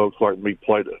some folks like me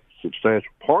played a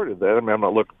substantial part of that. I mean, I'm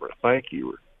not looking for a thank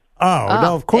you.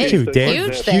 No, of course you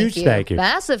did. Huge thank you.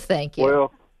 Massive thank you.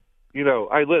 Well,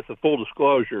 hey, listen, full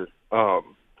disclosure,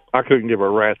 I couldn't give a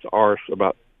rat's arse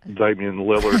about Damian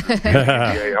Lillard.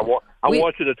 I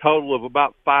watch it a total of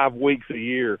about 5 weeks a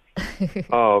year.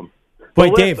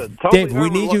 Wait, listen, Dave, we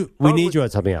need you. We need you on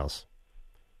something else.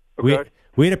 Okay.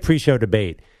 We had a pre-show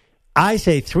debate. I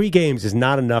say 3 games is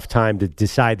not enough time to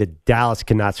decide that Dallas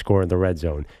cannot score in the red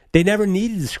zone. They never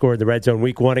needed to score in the red zone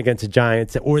week 1 against the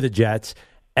Giants or the Jets,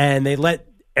 and they let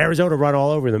Arizona run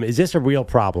all over them. Is this a real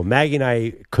problem? Maggie and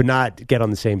I could not get on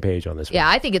the same page on this one. Yeah,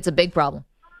 I think it's a big problem.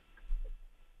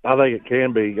 I think it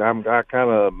can be. I'm in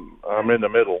the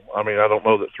middle. I mean, I don't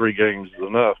know that 3 games is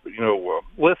enough, but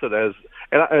listen,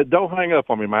 don't hang up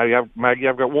on me, Maggie.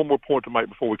 I've got one more point to make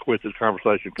before we quit this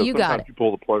conversation because sometimes you pull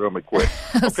the plug on me quick.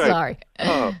 Okay. Sorry,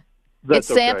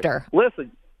 it's okay. Samter.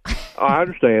 Listen, I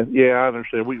understand. Yeah, I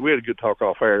understand. We had a good talk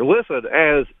off air. Listen,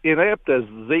 as inept as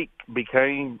Zeke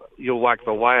became, like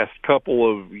the last couple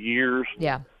of years.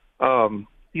 Yeah.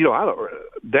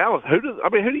 Dallas. Who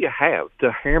do you have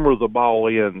to hammer the ball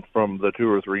in from the 2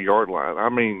 or 3 yard line? I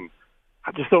mean,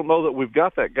 I just don't know that we've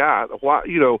got that guy.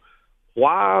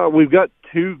 Why we've got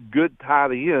 2 good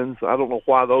tight ends? I don't know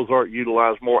why those aren't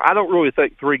utilized more. I don't really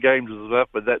think 3 games is enough,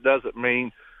 but that doesn't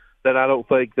mean that I don't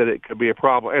think that it could be a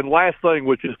problem. And last thing,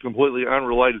 which is completely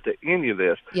unrelated to any of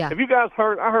this, have you guys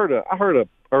heard?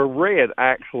 I read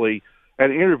actually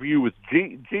an interview with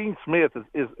Gene Smith.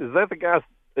 Is that the guy?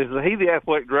 Is he the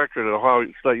athletic director at Ohio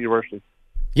State University?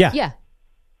 Yeah. Yeah.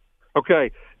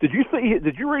 Okay. Did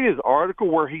you read his article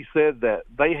where he said that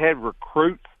they had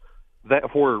recruits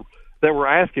that were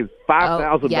asking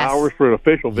 $5,000 for an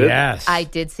official visit? Yes. I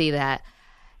did see that.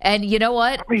 And you know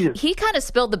what? He kind of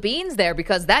spilled the beans there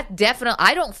because that definitely,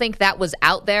 I don't think that was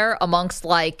out there amongst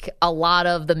like a lot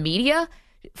of the media.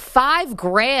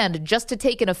 $5,000 just to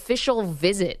take an official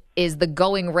visit is the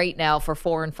going rate now for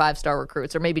 4- and 5-star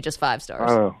recruits, or maybe just 5 stars.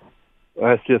 Oh,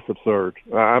 that's just absurd.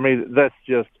 I mean, that's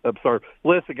just absurd.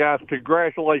 Listen, guys,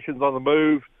 congratulations on the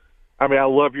move. I mean, I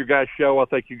love your guys' show. I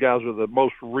think you guys are the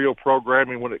most real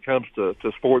programming when it comes to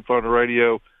sports on the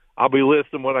radio. I'll be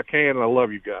listening when I can, and I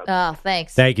love you guys. Oh,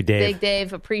 thanks. Thank you, Dave. Big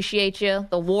Dave, appreciate you.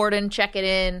 The Warden, check it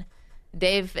in.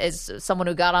 Dave is someone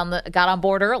who got on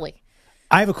board early.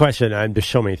 I have a question. There's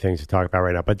so many things to talk about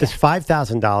right now, but this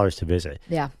 $5,000 to visit,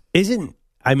 isn't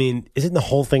the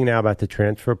whole thing now about the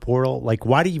transfer portal? Like,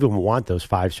 why do you even want those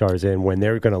 5 stars in when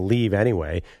they're going to leave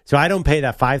anyway? So I don't pay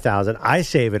that $5,000. I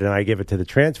save it and I give it to the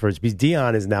transfers because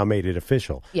Dion has now made it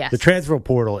official. Yes. The transfer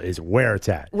portal is where it's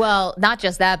at. Well, not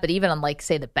just that, but even on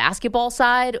say the basketball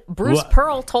side, Bruce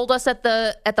Pearl told us at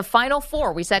the Final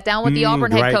Four. We sat down with the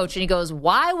Auburn head coach and he goes,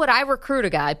 "Why would I recruit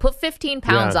a guy? Put 15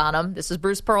 pounds on him." This is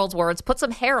Bruce Pearl's words. "Put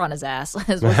some hair on his ass."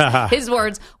 His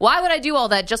words. "Why would I do all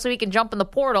that just so he can jump in the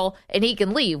portal and he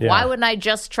can leave? Why wouldn't I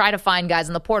just try to find guys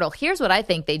in the portal?" Here's what I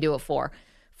think they do it for.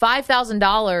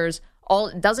 $5,000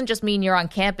 doesn't just mean you're on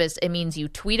campus. It means you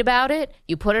tweet about it.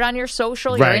 You put it on your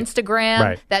social, your Instagram.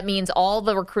 Right. That means all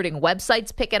the recruiting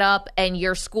websites pick it up, and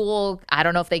your school, I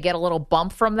don't know if they get a little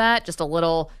bump from that, just a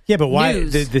little but why?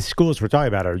 news. The schools we're talking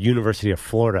about are University of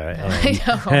Florida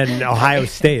and Ohio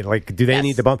State. Like, do they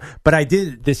need the bump? But I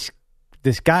did this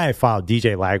guy I followed,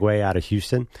 DJ Lagway out of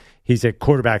Houston. He's a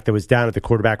quarterback that was down at the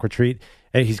quarterback retreat.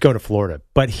 And he's going to Florida,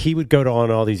 but he would go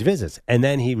on all these visits, and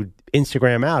then he would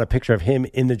Instagram out a picture of him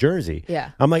in the jersey.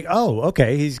 Yeah, I'm like, oh,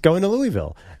 okay, he's going to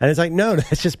Louisville, and it's like, no,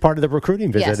 that's just part of the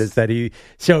recruiting visit. Is that he?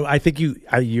 So I think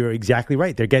you're exactly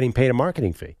right. They're getting paid a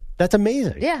marketing fee. That's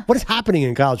amazing. Yeah. What is happening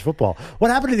in college football? What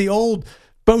happened to the old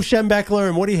Bo Schembechler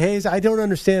and Woody Hayes? I don't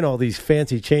understand all these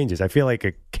fancy changes. I feel like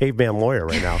a caveman lawyer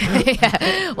right now.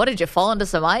 Yeah. What, did you fall into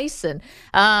some ice? And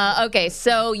okay,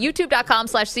 so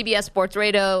youtube.com/CBS Sports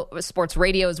Radio. Sports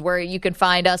Radio is where you can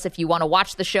find us if you want to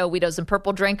watch the show, Weedos and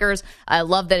Purple Drinkers. I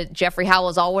love that Jeffrey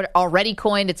Howell's already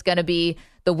coined. It's going to be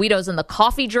the Weedos and the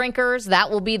Coffee Drinkers. That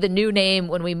will be the new name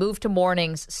when we move to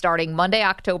mornings starting Monday,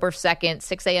 October 2nd,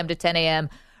 6 a.m. to 10 a.m.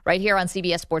 right here on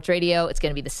CBS Sports Radio. It's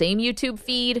going to be the same YouTube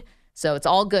feed. So it's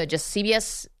all good. Just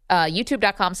CBS,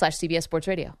 youtube.com/CBS Sports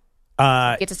Radio.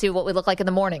 Get to see what we look like in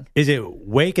the morning. Is it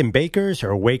Wake and Bakers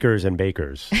or Wakers and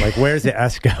Bakers? Like, where's the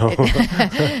S go?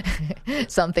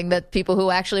 Something that people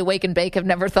who actually wake and bake have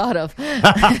never thought of.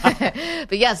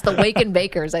 But yes, the Wake and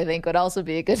Bakers, I think, would also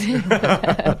be a good name.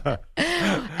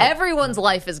 Everyone's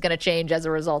life is going to change as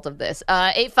a result of this.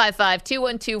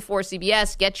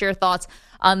 855-212-4CBS. Get your thoughts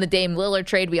on the Dame Lillard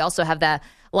trade. We also have a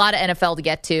lot of NFL to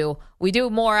get to. We do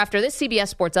more after this CBS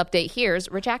Sports Update. Here's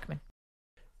Rich Ackman.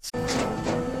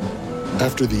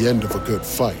 After the end of a good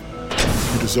fight,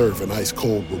 you deserve an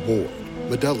ice-cold reward.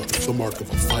 Modelo is the mark of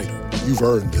a fighter. You've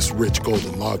earned this rich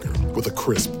golden lager with a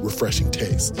crisp, refreshing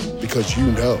taste. Because you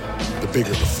know, the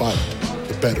bigger the fight,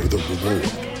 the better the reward.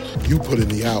 You put in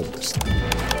the hours,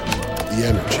 the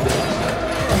energy,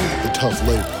 the tough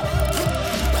labor.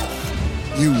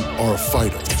 You are a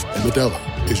fighter, and Modelo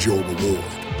is your reward.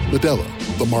 Modelo,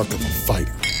 the mark of a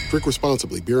fighter. Drink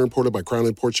responsibly. Beer imported by Crown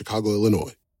Imports, Chicago,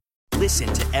 Illinois.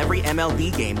 Listen to every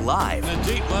MLB game live. In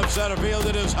the deep left center field,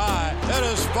 it is high, it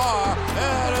is far,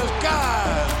 it is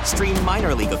gone. Stream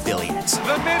minor league affiliates.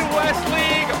 The Midwest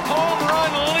League home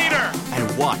run leader.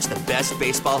 And watch the best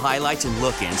baseball highlights and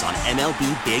look-ins on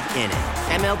MLB Big Inning.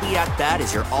 MLB At Bat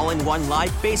is your all-in-one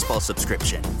live baseball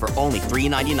subscription for only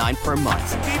 $3.99 per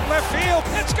month. Deep left field,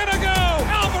 it's gonna go.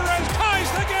 Alvarez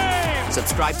ties the game.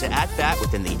 Subscribe to At Bat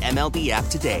within the MLB app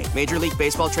today. Major League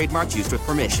Baseball trademarks used with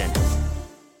permission.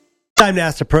 Time to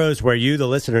Ask the Pros, where you, the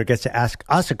listener, gets to ask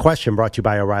us a question brought to you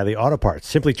by O'Reilly Auto Parts.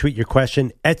 Simply tweet your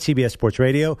question at CBS Sports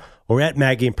Radio or at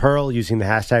Maggie and Pearl using the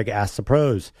hashtag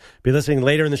 #AskThePros. Be listening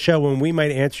later in the show when we might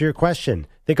answer your question.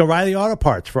 Think O'Reilly Auto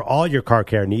Parts for all your car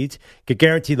care needs. Get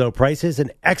guaranteed low prices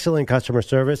and excellent customer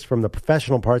service from the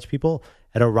professional parts people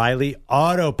at O'Reilly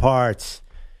Auto Parts.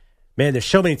 Man, there's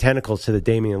so many tentacles to the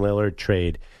Damian Lillard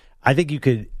trade. I think you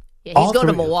could... Yeah, he's going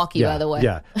to Milwaukee, by the way.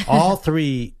 Yeah, all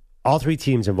three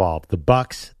teams involved, the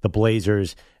Bucks, the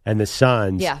Blazers, and the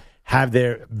Suns, have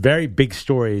their very big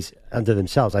stories unto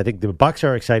themselves. I think the Bucks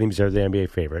are exciting because they're the NBA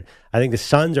favorite. I think the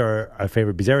Suns are a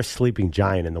favorite because they're a sleeping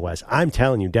giant in the West. I'm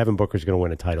telling you, Devin Booker's going to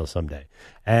win a title someday.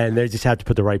 And they just have to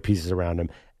put the right pieces around him.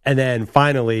 And then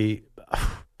finally,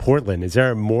 Portland. Is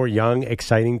there a more young,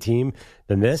 exciting team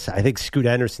than this? I think Scoot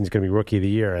Henderson's going to be Rookie of the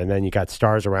Year, and then you got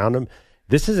stars around him.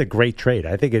 This is a great trade.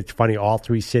 I think it's funny all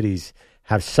three cities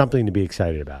have something to be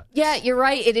excited about. Yeah, you're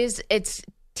right. It's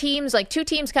teams, like two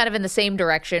teams kind of in the same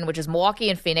direction, which is Milwaukee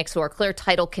and Phoenix, who are clear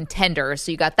title contenders.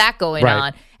 So you got that going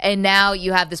on. And now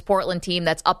you have this Portland team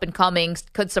that's up and coming,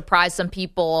 could surprise some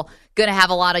people, going to have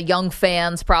a lot of young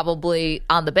fans probably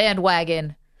on the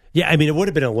bandwagon. Yeah, I mean, it would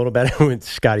have been a little better with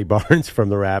Scotty Barnes from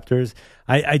the Raptors.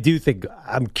 I do think,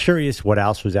 I'm curious what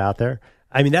else was out there.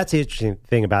 I mean, that's the interesting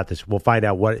thing about this. We'll find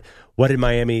out what did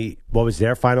Miami, what was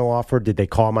their final offer? Did they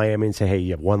call Miami and say, hey,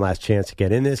 you have one last chance to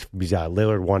get in this? Because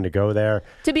Lillard wanted to go there.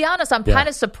 To be honest, I'm kind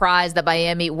of surprised that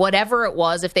Miami, whatever it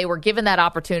was, if they were given that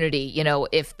opportunity, you know,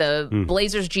 if the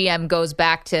Blazers GM goes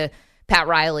back to Pat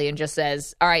Riley and just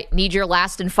says, all right, need your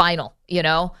last and final, you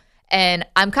know? And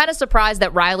I'm kind of surprised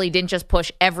that Riley didn't just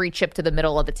push every chip to the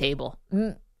middle of the table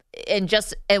and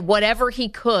just whatever he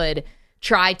could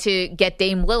try to get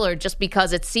Dame Lillard, just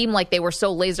because it seemed like they were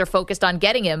so laser focused on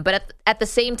getting him. But at the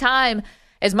same time,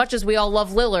 as much as we all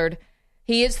love Lillard,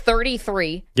 he is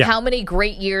 33. Yeah. How many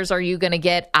great years are you going to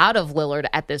get out of Lillard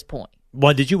at this point?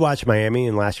 Well, did you watch Miami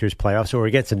in last year's playoffs or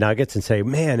against the Nuggets and say,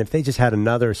 man, if they just had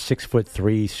another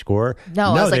 6'3" scorer?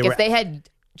 No, I was like, if they had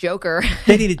Joker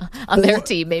they needed on their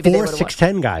team, maybe they would have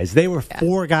 6'10" guys. They were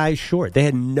four guys short. They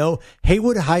had no...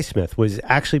 Haywood Highsmith was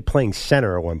actually playing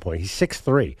center at one point. He's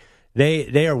 6'3".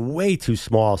 They are way too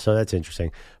small, so that's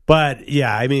interesting. But,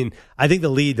 yeah, I mean, I think the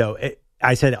lead, though,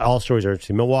 I said all stories are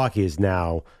interesting. Milwaukee is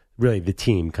now really the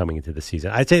team coming into the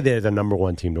season. I'd say they're the number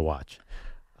one team to watch.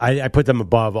 I put them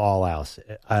above all else.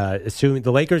 Assuming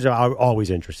the Lakers are always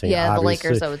interesting. Yeah, obviously. The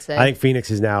Lakers, I would say. I think Phoenix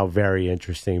is now very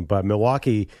interesting. But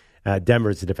Milwaukee, Denver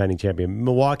is the defending champion.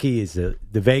 Milwaukee is the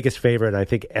Vegas favorite. And I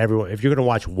think everyone, if you're going to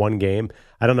watch one game,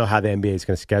 I don't know how the NBA is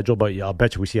going to schedule, but I'll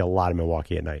bet you we see a lot of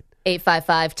Milwaukee at night.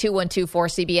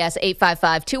 855-212-4CBS,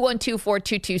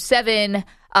 855-212-4227.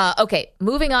 Okay,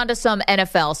 moving on to some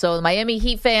NFL. So the Miami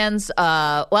Heat fans,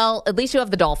 well, at least you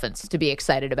have the Dolphins to be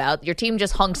excited about. Your team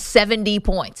just hung 70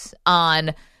 points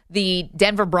on the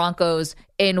Denver Broncos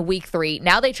in Week 3.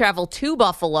 Now they travel to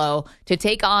Buffalo to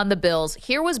take on the Bills.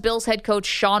 Here was Bills head coach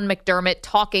Sean McDermott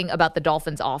talking about the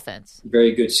Dolphins offense.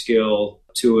 Very good skill.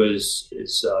 Tua is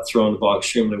throwing the ball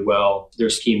extremely well. Their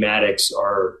schematics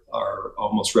are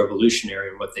almost revolutionary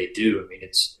in what they do. I mean,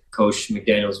 it's Coach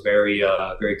McDaniel's very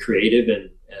creative and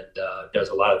does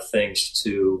a lot of things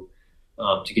to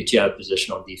get you out of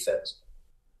position on defense.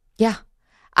 Yeah,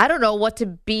 I don't know what to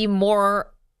be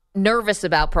more nervous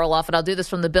about Perloff, and I'll do this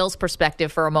from the Bills'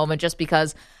 perspective for a moment just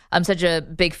because I'm such a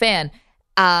big fan.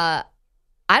 I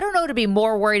don't know to be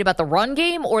more worried about the run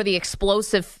game or the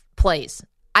explosive plays.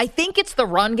 I think it's the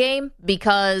run game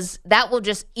because that will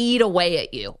just eat away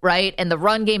at you, right? And the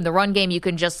run game, you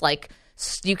can just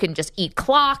eat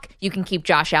clock. You can keep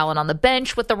Josh Allen on the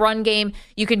bench with the run game.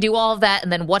 You can do all of that.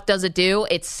 And then what does it do?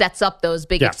 It sets up those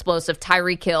big explosive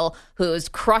Tyreek Hill, who's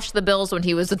crushed the Bills when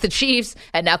he was with the Chiefs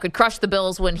and now could crush the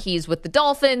Bills when he's with the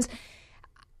Dolphins.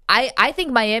 I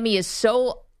think Miami is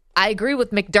so... I agree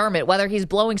with McDermott, whether he's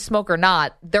blowing smoke or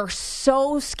not. They're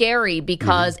so scary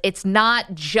because it's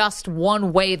not just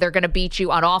one way they're going to beat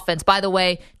you on offense. By the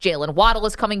way, Jalen Waddle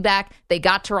is coming back. They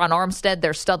got Teron Armstead.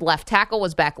 Their stud left tackle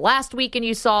was back last week, and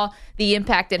you saw the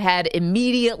impact it had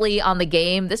immediately on the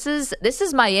game. This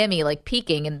is Miami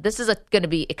peaking, and this is going to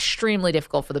be extremely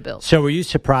difficult for the Bills. So were you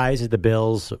surprised at the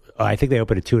Bills? I think they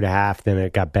opened at 2.5, then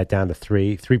it got bet down to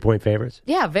 3-point favorites?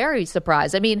 Yeah, very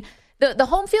surprised. I mean, the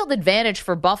home field advantage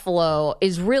for Buffalo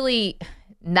is really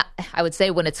not, I would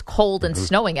say, when it's cold and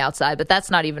snowing outside, but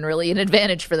that's not even really an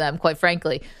advantage for them, quite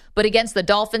frankly. But against the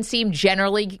Dolphins team,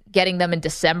 generally getting them in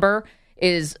December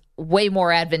is way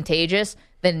more advantageous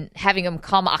than having them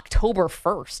come October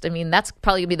 1st. I mean, that's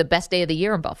probably going to be the best day of the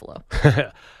year in Buffalo.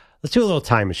 Let's do a little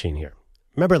time machine here.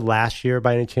 Remember last year,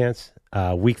 by any chance?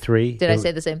 Week 3? Did I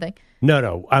say the same thing?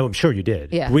 No. I'm sure you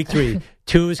did. Yeah. Week 3,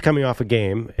 Tua is coming off a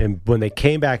game, and when they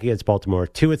came back against Baltimore,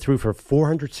 Tua threw for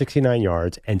 469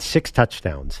 yards and 6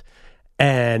 touchdowns.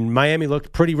 And Miami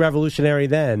looked pretty revolutionary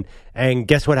then. And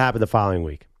guess what happened the following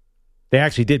week? They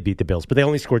actually did beat the Bills, but they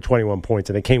only scored 21 points,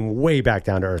 and they came way back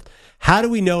down to earth. How do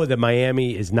we know that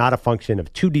Miami is not a function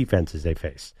of 2 defenses they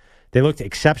face? They looked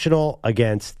exceptional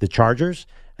against the Chargers,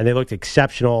 and they looked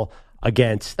exceptional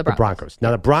against the Broncos. Now,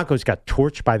 the Broncos got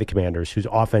torched by the Commanders, whose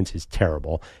offense is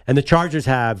terrible, and the Chargers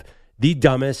have the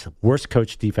dumbest, worst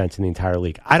coached defense in the entire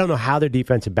league. I don't know how their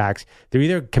defensive backs, they're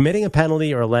either committing a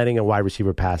penalty or letting a wide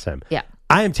receiver pass them. Yeah.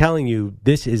 I am telling you,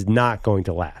 this is not going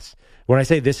to last. When I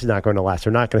say this is not going to last,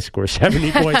 they're not going to score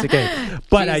 70 points a game.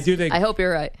 But Jeez, I do think... I hope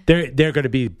you're right. They're going to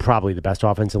be probably the best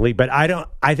offense in the league. But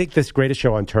I think this greatest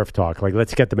show on Turf Talk,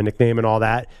 let's get them a nickname and all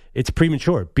that, it's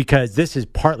premature because this is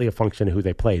partly a function of who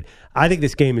they played. I think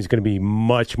this game is going to be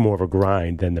much more of a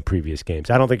grind than the previous games.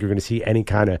 I don't think you're going to see any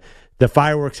kind of... The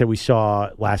fireworks that we saw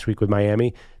last week with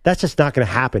Miami, that's just not going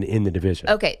to happen in the division.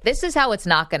 Okay, this is how it's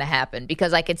not going to happen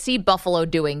because I could see Buffalo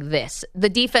doing this. The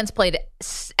defense played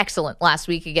excellent last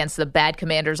week against the bad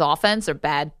Commanders offense, or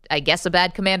a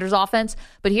bad Commanders offense.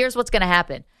 But here's what's going to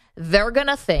happen. They're going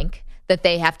to think that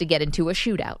they have to get into a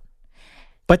shootout.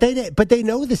 But they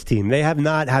know this team. They have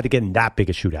not had to get in that big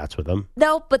of shootouts with them.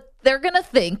 No, but they're going to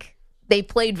think... They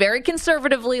played very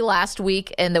conservatively last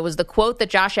week, and there was the quote that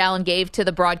Josh Allen gave to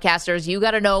the broadcasters, you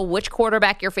got to know which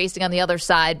quarterback you're facing on the other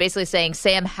side, basically saying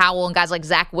Sam Howell and guys like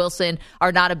Zach Wilson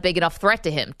are not a big enough threat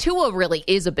to him. Tua really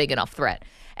is a big enough threat.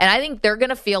 And I think they're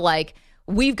going to feel like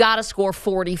we've got to score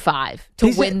 45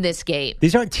 to win this game.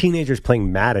 These aren't teenagers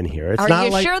playing Madden here. It's Are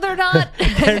you sure they're not?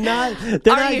 They're not.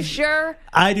 Are you sure?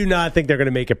 I do not think they're going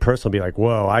to make it personal, be like,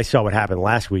 whoa, I saw what happened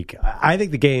last week. I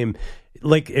think the game...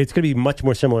 it's going to be much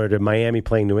more similar to Miami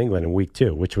playing New England in week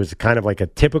 2, which was kind of like a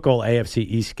typical AFC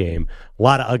East game. A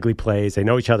lot of ugly plays. They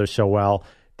know each other so well.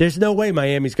 There's no way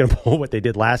Miami's going to pull what they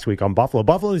did last week on Buffalo.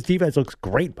 Buffalo's defense looks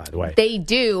great, by the way. They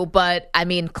do, but, I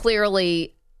mean,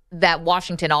 clearly that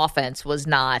Washington offense was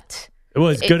not... It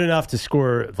was good enough to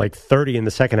score 30 in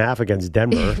the second half against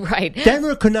Denver. Right.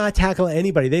 Denver could not tackle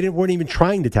anybody. They weren't even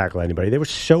trying to tackle anybody. They were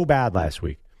so bad last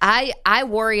week. I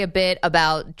worry a bit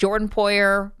about Jordan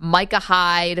Poyer, Micah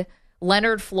Hyde,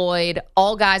 Leonard Floyd,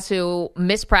 all guys who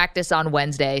missed practice on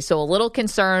Wednesday. So a little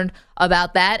concerned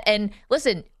about that. And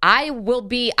listen, I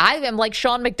am like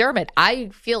Sean McDermott. I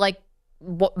feel like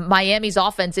Miami's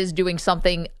offense is doing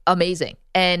something amazing.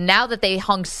 And now that they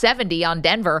hung 70 on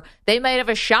Denver, they might have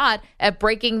a shot at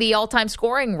breaking the all-time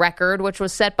scoring record, which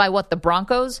was set by the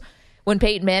Broncos when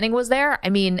Peyton Manning was there. I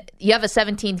mean, you have a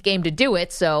 17th game to do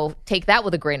it, so take that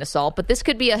with a grain of salt. But this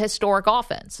could be a historic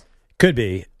offense. Could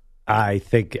be. I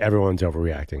think everyone's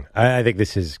overreacting. I think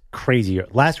this is crazy.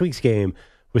 Last week's game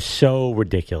was so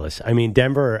ridiculous. I mean,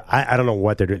 Denver, I don't know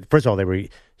what they're doing. First of all, they were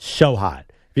so hot.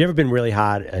 Have you ever been really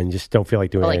hot and just don't feel like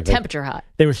doing anything? Temperature hot.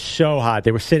 They were so hot.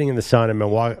 They were sitting in the sun,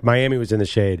 and Miami was in the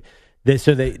shade.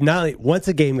 So they not only, once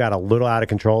the game got a little out of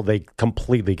control, they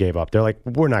completely gave up. They're like,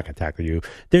 we're not going to tackle you.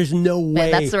 There's no way.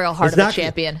 Man, that's the real heart of a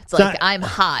champion. It's like, I'm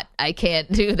hot. I can't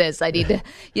do this. I need to.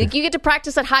 You get to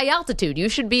practice at high altitude. You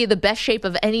should be the best shape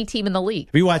of any team in the league.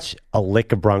 If you watch a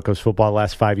lick of Broncos football the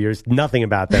last 5 years, nothing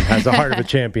about them has the heart of a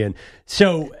champion.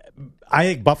 So I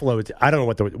think Buffalo, I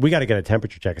don't know we got to get a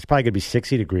temperature check. It's probably going to be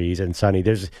 60 degrees and sunny.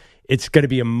 It's going to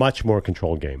be a much more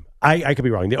controlled game. I could be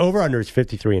wrong. The over-under is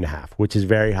 53.5, which is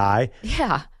very high.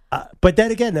 Yeah. But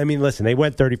then again, I mean, listen, they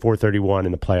went 34-31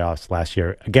 in the playoffs last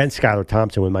year against Skylar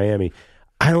Thompson with Miami.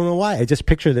 I don't know why. I just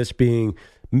picture this being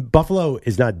Buffalo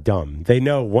is not dumb. They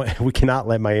know we cannot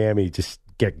let Miami just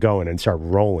get going and start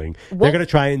rolling. They're going to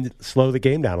try and slow the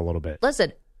game down a little bit.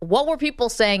 Listen, what were people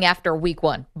saying after week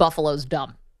 1? Buffalo's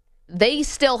dumb. They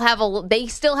still have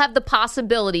the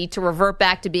possibility to revert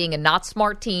back to being a not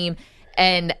smart team.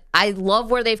 And I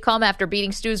love where they've come after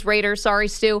beating Stu's Raiders. Sorry,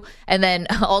 Stu. And then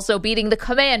also beating the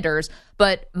Commanders.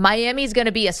 But Miami's going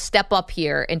to be a step up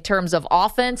here in terms of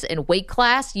offense and weight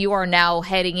class. You are now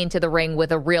heading into the ring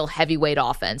with a real heavyweight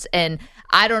offense. And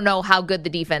I don't know how good the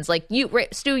defense,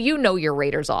 Stu, you know your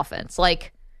Raiders offense.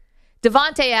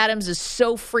 Devontae Adams is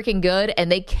so freaking good,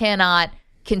 and they cannot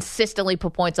consistently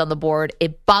put points on the board.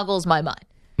 It boggles my mind.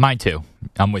 Mine too.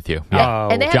 I'm with you. Yeah.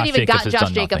 And they haven't even got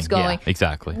Josh Jacobs going. Yeah,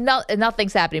 exactly.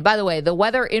 Nothing's happening. By the way, the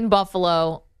weather in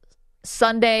Buffalo,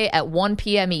 Sunday at 1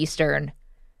 p.m. Eastern,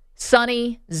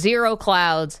 sunny, 0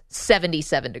 clouds,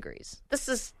 77 degrees. This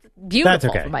is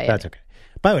beautiful for Miami. That's okay.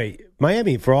 By the way,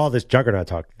 Miami, for all this juggernaut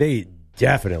talk, they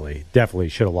definitely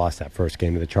should have lost that first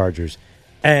game to the Chargers.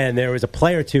 And there was a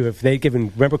play or two, if they'd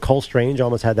given, remember Cole Strange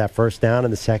almost had that first down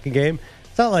in the second game?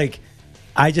 It's not like,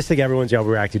 I just think everyone's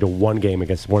overreacting to one game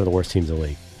against one of the worst teams in the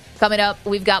league. Coming up,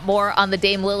 we've got more on the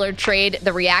Dame Lillard trade,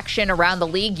 the reaction around the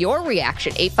league, your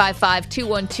reaction,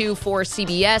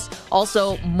 855-212-4CBS.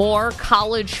 Also, more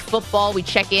college football. We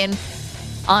check in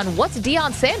on what's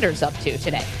Deion Sanders up to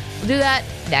today. We'll do that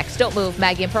next. Don't move.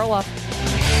 Maggie and Perloff.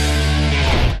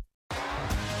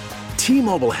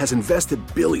 T-Mobile has invested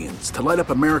billions to light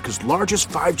up America's largest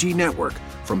 5G network,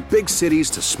 from big cities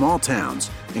to small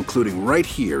towns, including right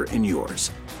here in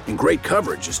yours. And great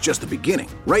coverage is just the beginning.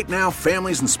 Right now,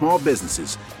 families and small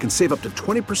businesses can save up to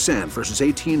 20% versus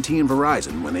AT&T and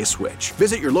Verizon when they switch.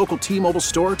 Visit your local T-Mobile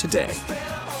store today.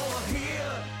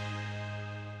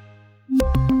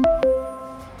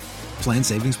 Plan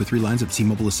savings with 3 lines of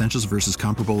T-Mobile Essentials versus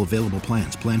comparable available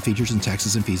plans. Plan features and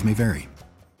taxes and fees may vary.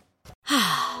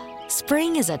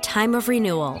 Spring is a time of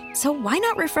renewal, so why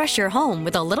not refresh your home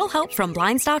with a little help from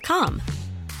Blinds.com?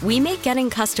 We make getting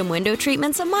custom window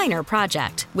treatments a minor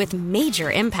project with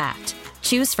major impact.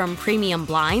 Choose from premium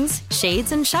blinds,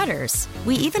 shades, and shutters.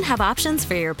 We even have options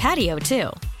for your patio, too.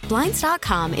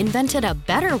 Blinds.com invented a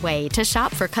better way to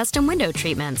shop for custom window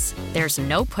treatments. There's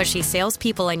no pushy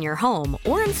salespeople in your home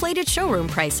or inflated showroom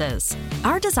prices.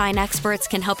 Our design experts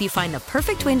can help you find the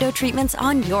perfect window treatments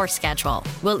on your schedule.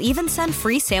 We'll even send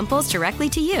free samples directly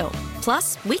to you.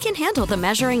 Plus, we can handle the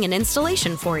measuring and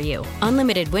installation for you.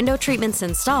 Unlimited window treatments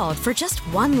installed for just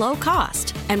one low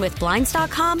cost. And with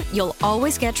Blinds.com, you'll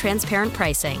always get transparent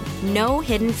pricing. No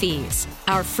hidden fees.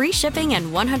 Our free shipping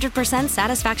and 100%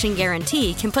 satisfaction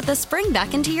guarantee can put the spring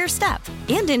back into your step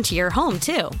and into your home,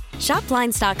 too. Shop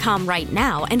Blinds.com right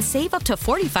now and save up to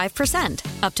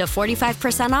 45%. Up to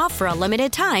 45% off for a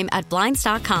limited time at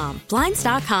Blinds.com.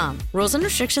 Blinds.com. Rules and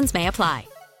restrictions may apply.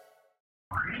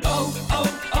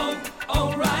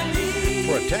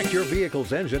 Protect your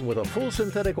vehicle's engine with a full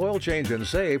synthetic oil change and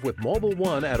save with Mobile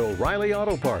One at O'Reilly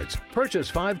Auto Parts. Purchase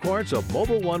 5 quarts of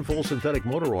Mobile One full synthetic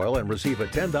motor oil and receive a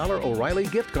 $10 O'Reilly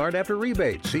gift card after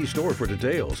rebate. See store for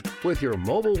details. With your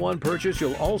Mobile One purchase,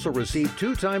 you'll also receive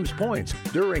 2 times points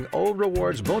during O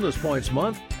Rewards Bonus Points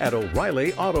Month at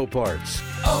O'Reilly Auto Parts.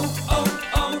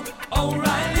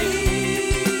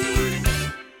 O'Reilly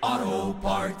Auto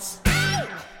Parts.